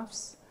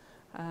photographs.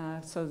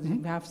 So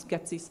we have to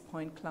get this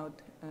point cloud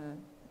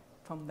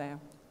from there.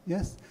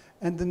 Yes,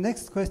 and the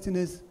next question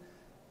is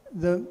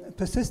the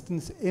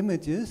persistence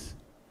images.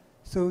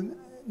 So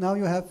now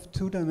you have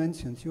two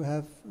dimensions. You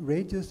have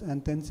radius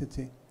and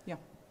density. Yeah.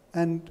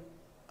 And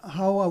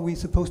how are we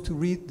supposed to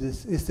read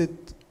this? Is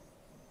it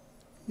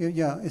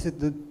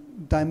the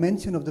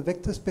dimension of the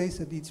vector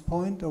space at each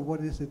point, or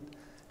what is it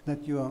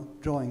that you are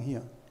drawing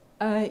here?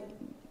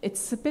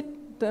 It's a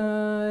bit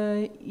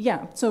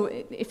yeah, so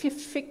if you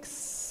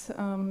fix,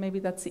 maybe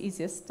that's the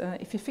easiest,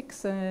 if you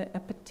fix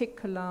a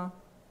particular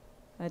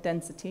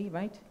density,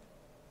 right,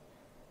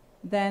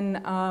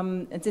 then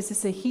this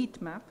is a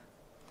heat map,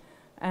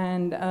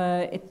 and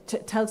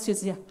it tells you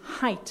the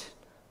height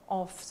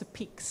of the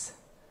peaks.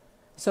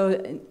 So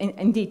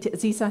indeed,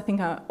 these I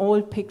think are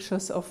all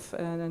pictures of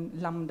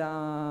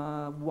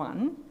lambda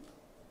 1.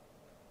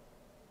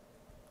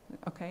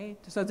 Okay,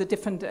 so the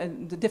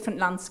different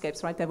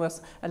landscapes, right? There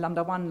was a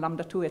lambda 1,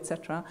 lambda 2,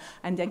 etc.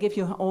 And they give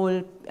you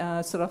all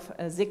sort of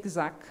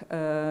zigzag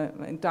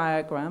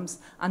diagrams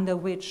under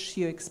which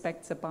you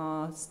expect the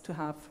bars to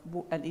have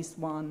at least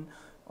 1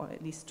 or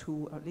at least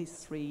 2 or at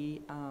least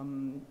 3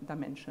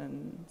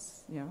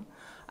 dimensions. Yeah,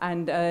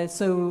 and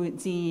so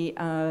the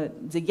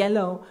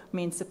yellow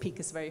means the peak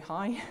is very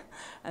high,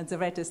 and the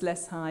red is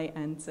less high,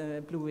 and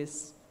the blue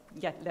is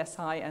yet less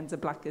high, and the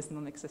black is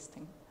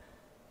non-existing.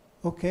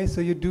 Okay, so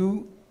you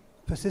do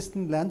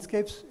persistent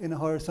landscapes in a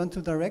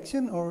horizontal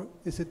direction, or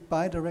is it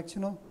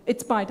bidirectional?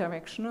 It's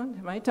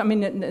bidirectional, right? I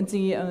mean,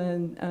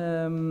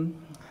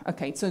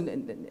 okay, so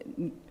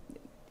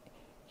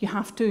you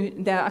have to,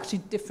 there are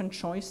actually different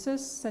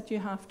choices that you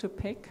have to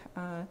pick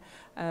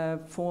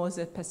for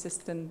the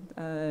persistent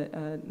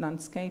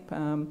landscape.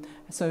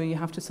 So you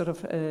have to sort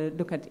of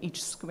look at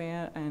each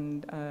square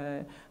and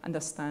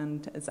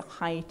understand the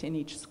height in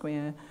each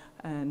square.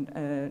 And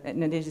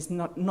it is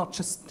not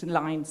just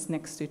lines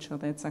next to each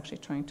other, it's actually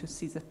trying to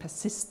see the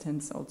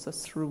persistence also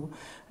through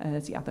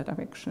the other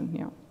direction,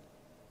 yeah.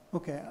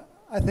 Okay,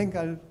 I think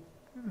I'll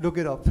look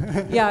it up.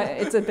 Yeah,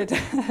 it's a bit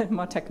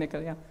more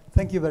technical, yeah.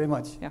 Thank you very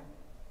much. Yeah.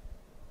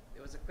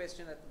 There was a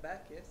question at the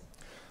back, yes?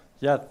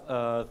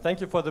 Yeah,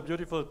 thank you for the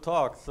beautiful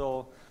talk.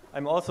 So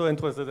I'm also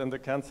interested in the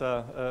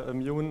cancer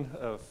immune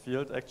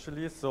field,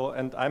 actually. So,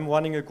 and I'm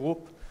running a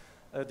group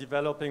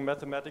developing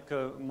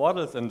mathematical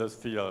models in this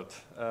field.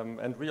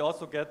 And we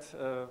also get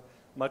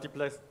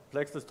multiplex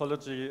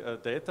histology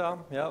data,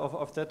 yeah,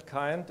 of that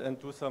kind, and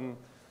do some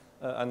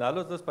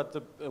analysis. But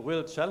the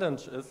real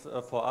challenge is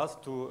for us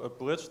to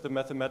bridge the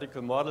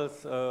mathematical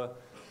models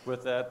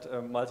with that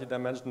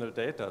multidimensional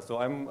data. So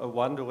I'm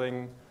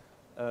wondering,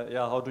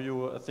 yeah, how do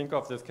you think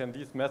of this? Can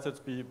these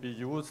methods be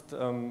used,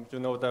 you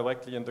know,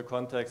 directly in the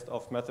context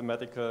of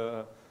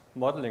mathematical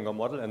modeling or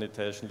model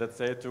annotation? Let's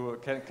say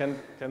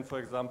can for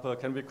example,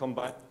 can we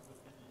combine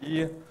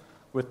PDE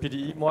with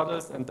PDE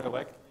models and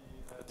directly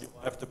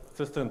derive the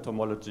persistent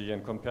homology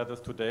and compare this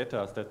to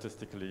data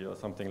statistically or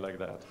something like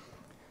that?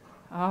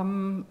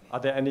 Are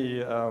there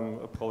any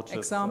approaches?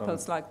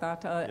 Examples like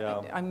that?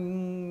 Yeah. I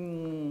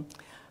mean,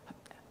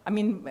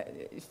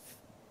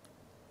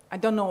 I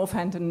don't know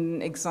offhand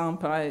an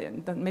example.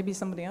 Maybe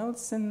somebody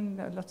else, and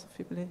lots of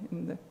people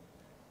in the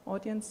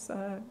audience.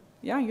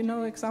 Yeah, you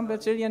know, example,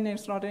 Gillian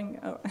is nodding.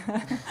 Oh.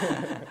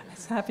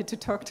 It's happy to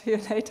talk to you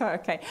later.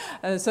 Okay,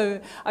 so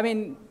I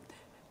mean,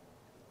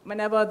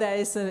 whenever there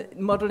is a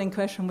modeling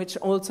question which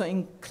also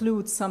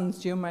includes some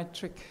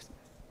geometric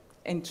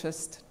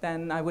interest,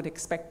 then I would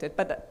expect it.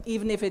 But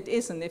even if it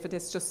isn't, if it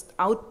is just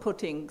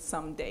outputting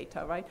some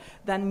data, right,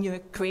 then you're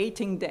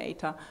creating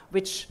data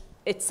which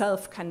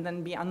itself can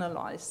then be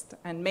analyzed,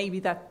 and maybe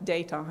that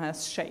data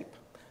has shape,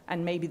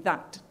 and maybe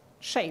that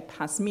shape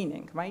has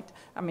meaning, right?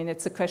 I mean,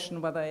 it's a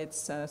question whether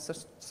it's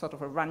sort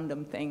of a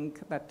random thing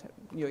that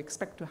you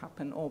expect to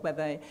happen, or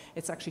whether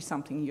it's actually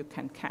something you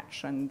can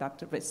catch and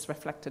that is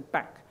reflected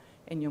back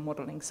in your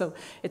modeling. So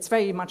it's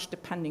very much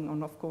depending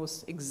on, of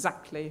course,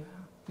 exactly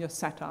your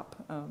setup.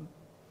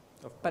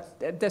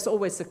 But there's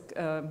always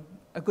a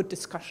good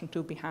discussion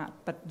to be had.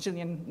 But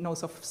Gillian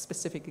knows of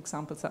specific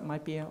examples that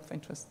might be of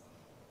interest.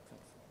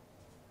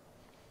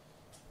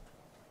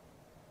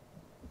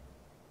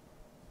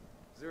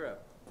 Zero.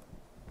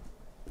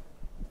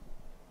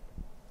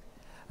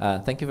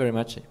 Thank you very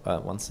much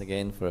once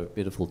again for a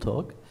beautiful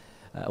talk.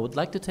 I would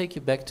like to take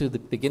you back to the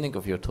beginning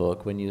of your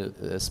talk when you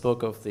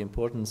spoke of the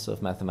importance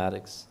of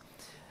mathematics.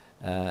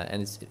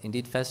 And it's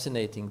indeed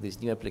fascinating,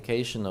 this new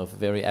application of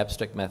very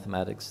abstract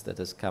mathematics that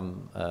has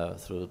come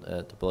through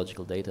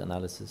topological data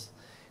analysis.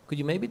 Could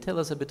you maybe tell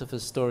us a bit of a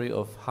story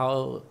of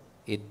how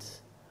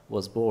it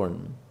was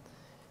born?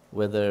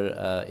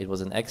 Whether it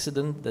was an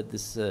accident that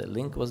this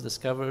link was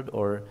discovered,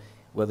 or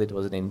whether it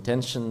was an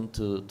intention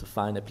to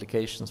find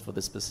applications for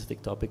this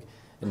specific topic,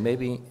 and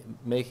maybe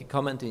make a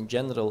comment in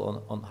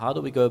general on how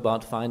do we go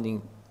about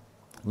finding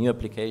new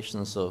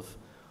applications of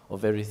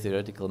very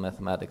theoretical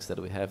mathematics that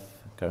we have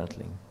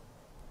currently?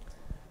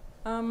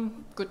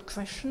 Good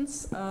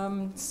questions.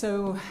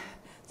 So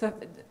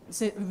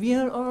the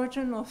real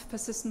origin of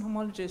persistent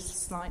homology is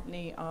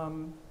slightly,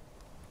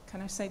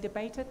 can I say,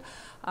 debated.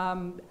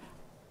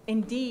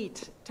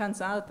 Indeed,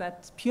 turns out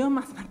that pure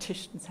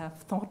mathematicians have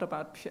thought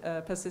about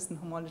persistent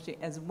homology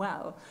as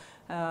well,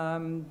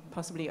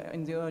 possibly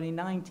in the early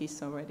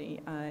 90s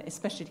already,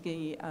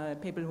 especially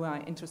people who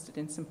are interested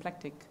in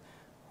symplectic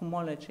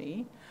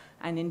homology.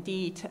 And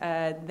indeed,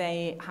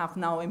 they have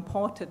now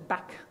imported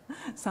back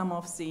some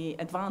of the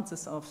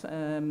advances of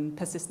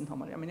persistent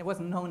homology. I mean, it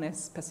wasn't known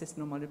as persistent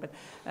homology, but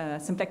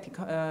symplectic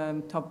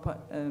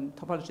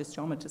topologist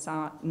geometers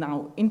are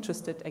now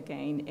interested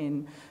again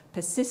in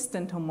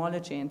persistent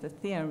homology and the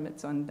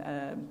theorems and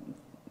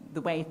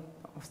the way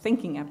of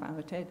thinking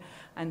about it,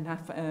 and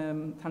have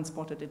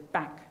transported it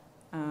back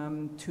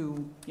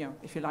to,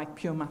 if you like,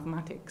 pure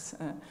mathematics,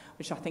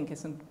 which I think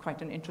is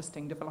quite an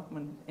interesting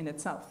development in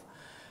itself.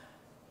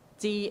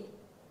 The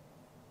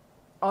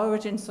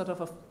origin sort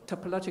of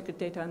topological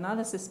data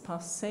analysis per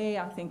se,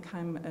 I think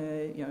I'm,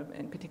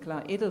 in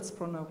particular,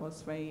 Edelsbrunner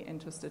was very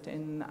interested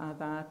in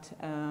that.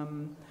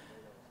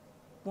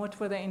 What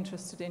were they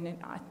interested in?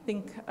 I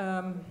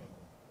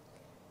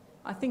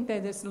think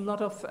that there's a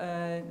lot of,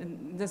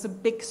 there's a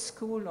big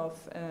school of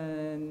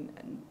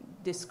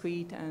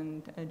discrete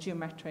and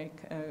geometric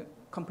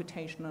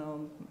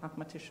computational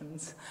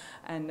mathematicians,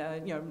 and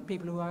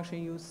people who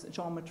actually use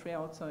geometry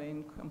also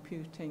in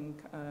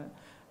computing.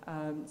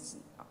 I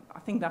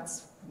think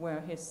that's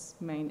where his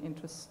main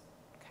interest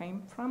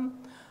came from,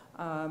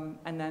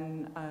 and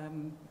then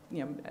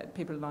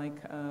people like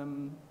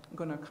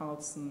Gunnar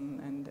Carlson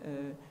and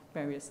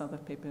various other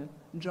people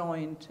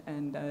joined,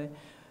 and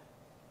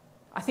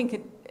I think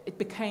it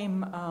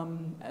became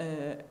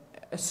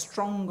a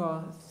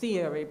stronger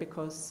theory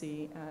because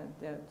the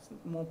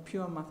more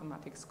pure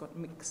mathematics got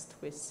mixed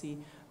with the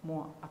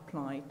more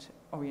applied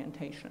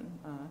orientation.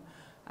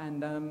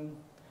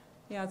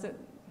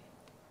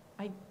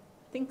 I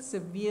think the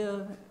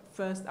real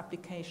first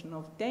application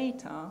of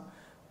data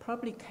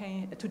probably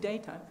came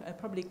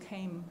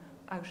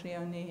actually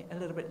only a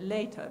little bit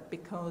later,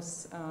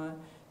 because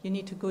you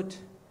need a good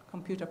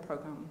computer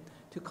program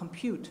to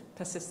compute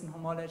persistent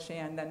homology,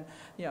 and then,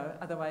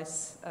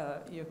 otherwise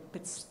you're a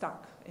bit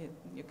stuck.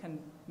 You can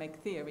make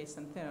theories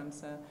and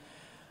theorems.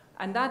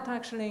 And that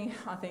actually,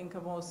 I think,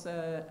 was,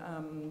 I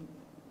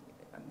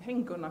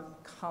think Gunnar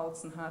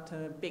Carlson had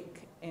a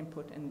big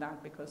input in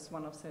that, because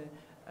one of the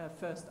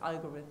first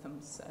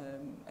algorithms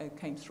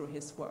came through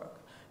his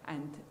work.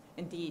 And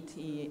indeed,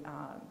 he,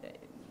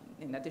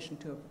 in addition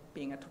to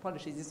being a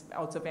topologist, is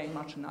also very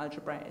much an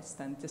algebraist,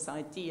 and this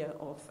idea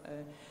of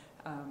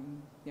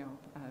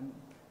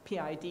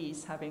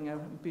PIDs having a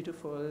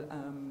beautiful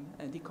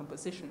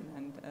decomposition,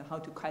 and how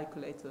to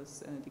calculate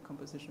those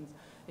decompositions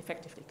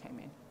effectively came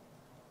in.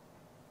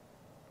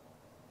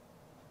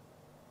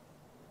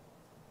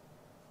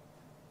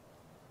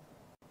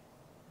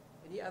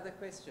 Any other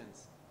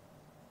questions?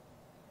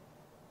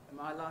 Am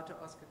I allowed to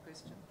ask a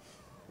question?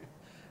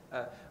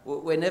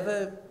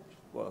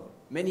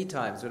 Many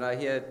times when I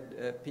hear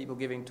people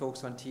giving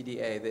talks on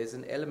TDA, there's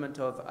an element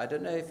of, I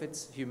don't know if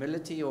it's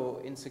humility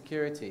or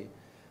insecurity,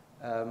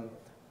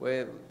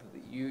 where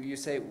you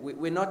say,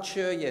 we're not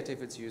sure yet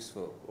if it's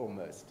useful,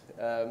 almost.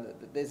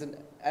 There's an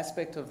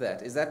aspect of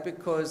that. Is that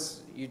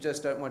because you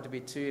just don't want to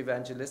be too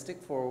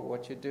evangelistic for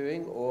what you're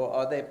doing, or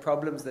are there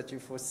problems that you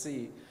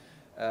foresee,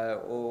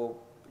 or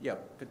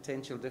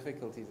potential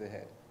difficulties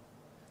ahead?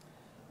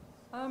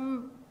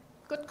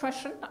 Good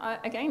question.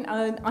 Again,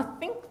 I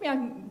think we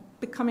are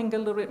becoming a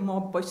little bit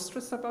more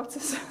boisterous about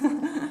this.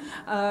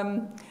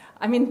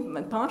 I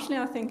mean, partially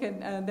I think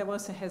there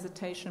was a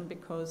hesitation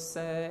because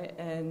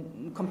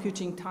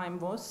computing time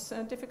was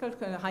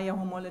difficult. Higher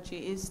homology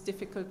is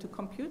difficult to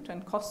compute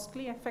and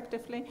costly,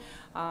 effectively,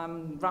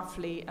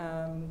 roughly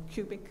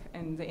cubic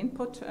in the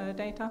input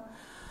data.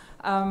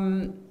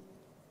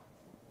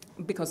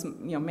 Because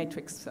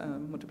matrix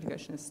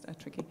multiplication is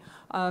tricky.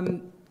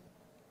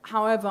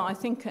 However, I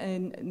think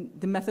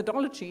the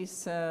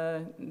methodologies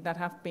that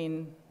have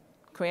been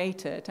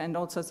created, and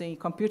also the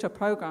computer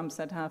programs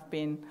that have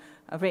been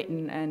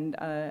written, and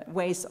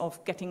ways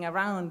of getting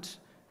around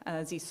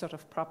these sort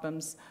of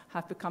problems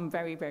have become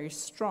very, very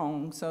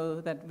strong,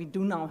 so that we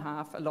do now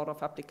have a lot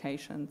of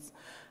applications.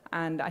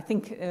 And I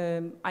think,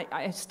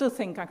 I still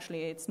think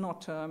actually it's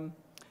not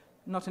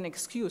an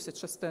excuse,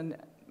 it's just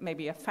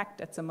maybe a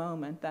fact at the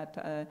moment that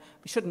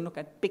we shouldn't look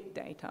at big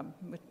data,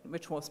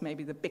 which was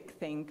maybe the big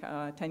thing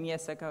 10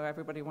 years ago.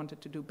 Everybody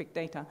wanted to do big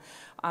data.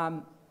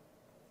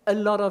 A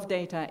lot of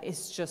data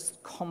is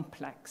just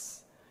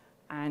complex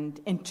and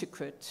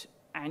intricate,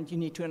 and you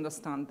need to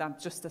understand that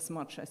just as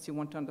much as you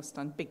want to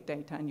understand big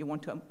data, and you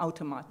want to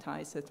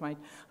automatize it, right?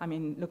 I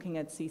mean, looking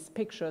at these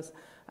pictures,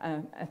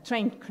 a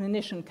trained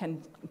clinician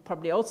can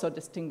probably also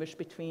distinguish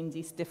between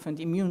these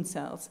different immune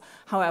cells.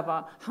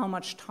 However, how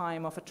much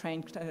time of a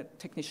trained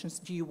technicians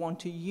do you want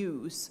to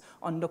use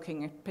on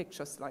looking at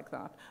pictures like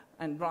that?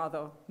 And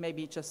rather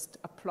maybe just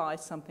apply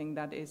something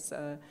that is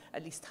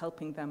at least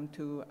helping them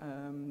to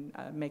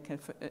make an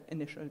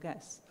initial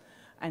guess.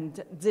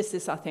 And this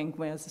is, I think,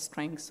 where the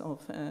strengths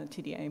of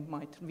TDA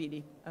might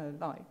really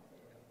lie.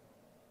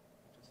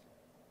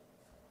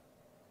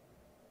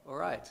 All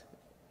right.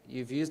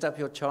 You've used up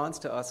your chance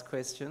to ask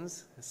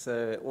questions.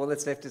 So all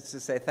that's left is to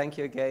say thank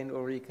you again,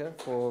 Ulrike,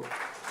 for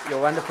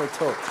your wonderful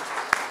talk.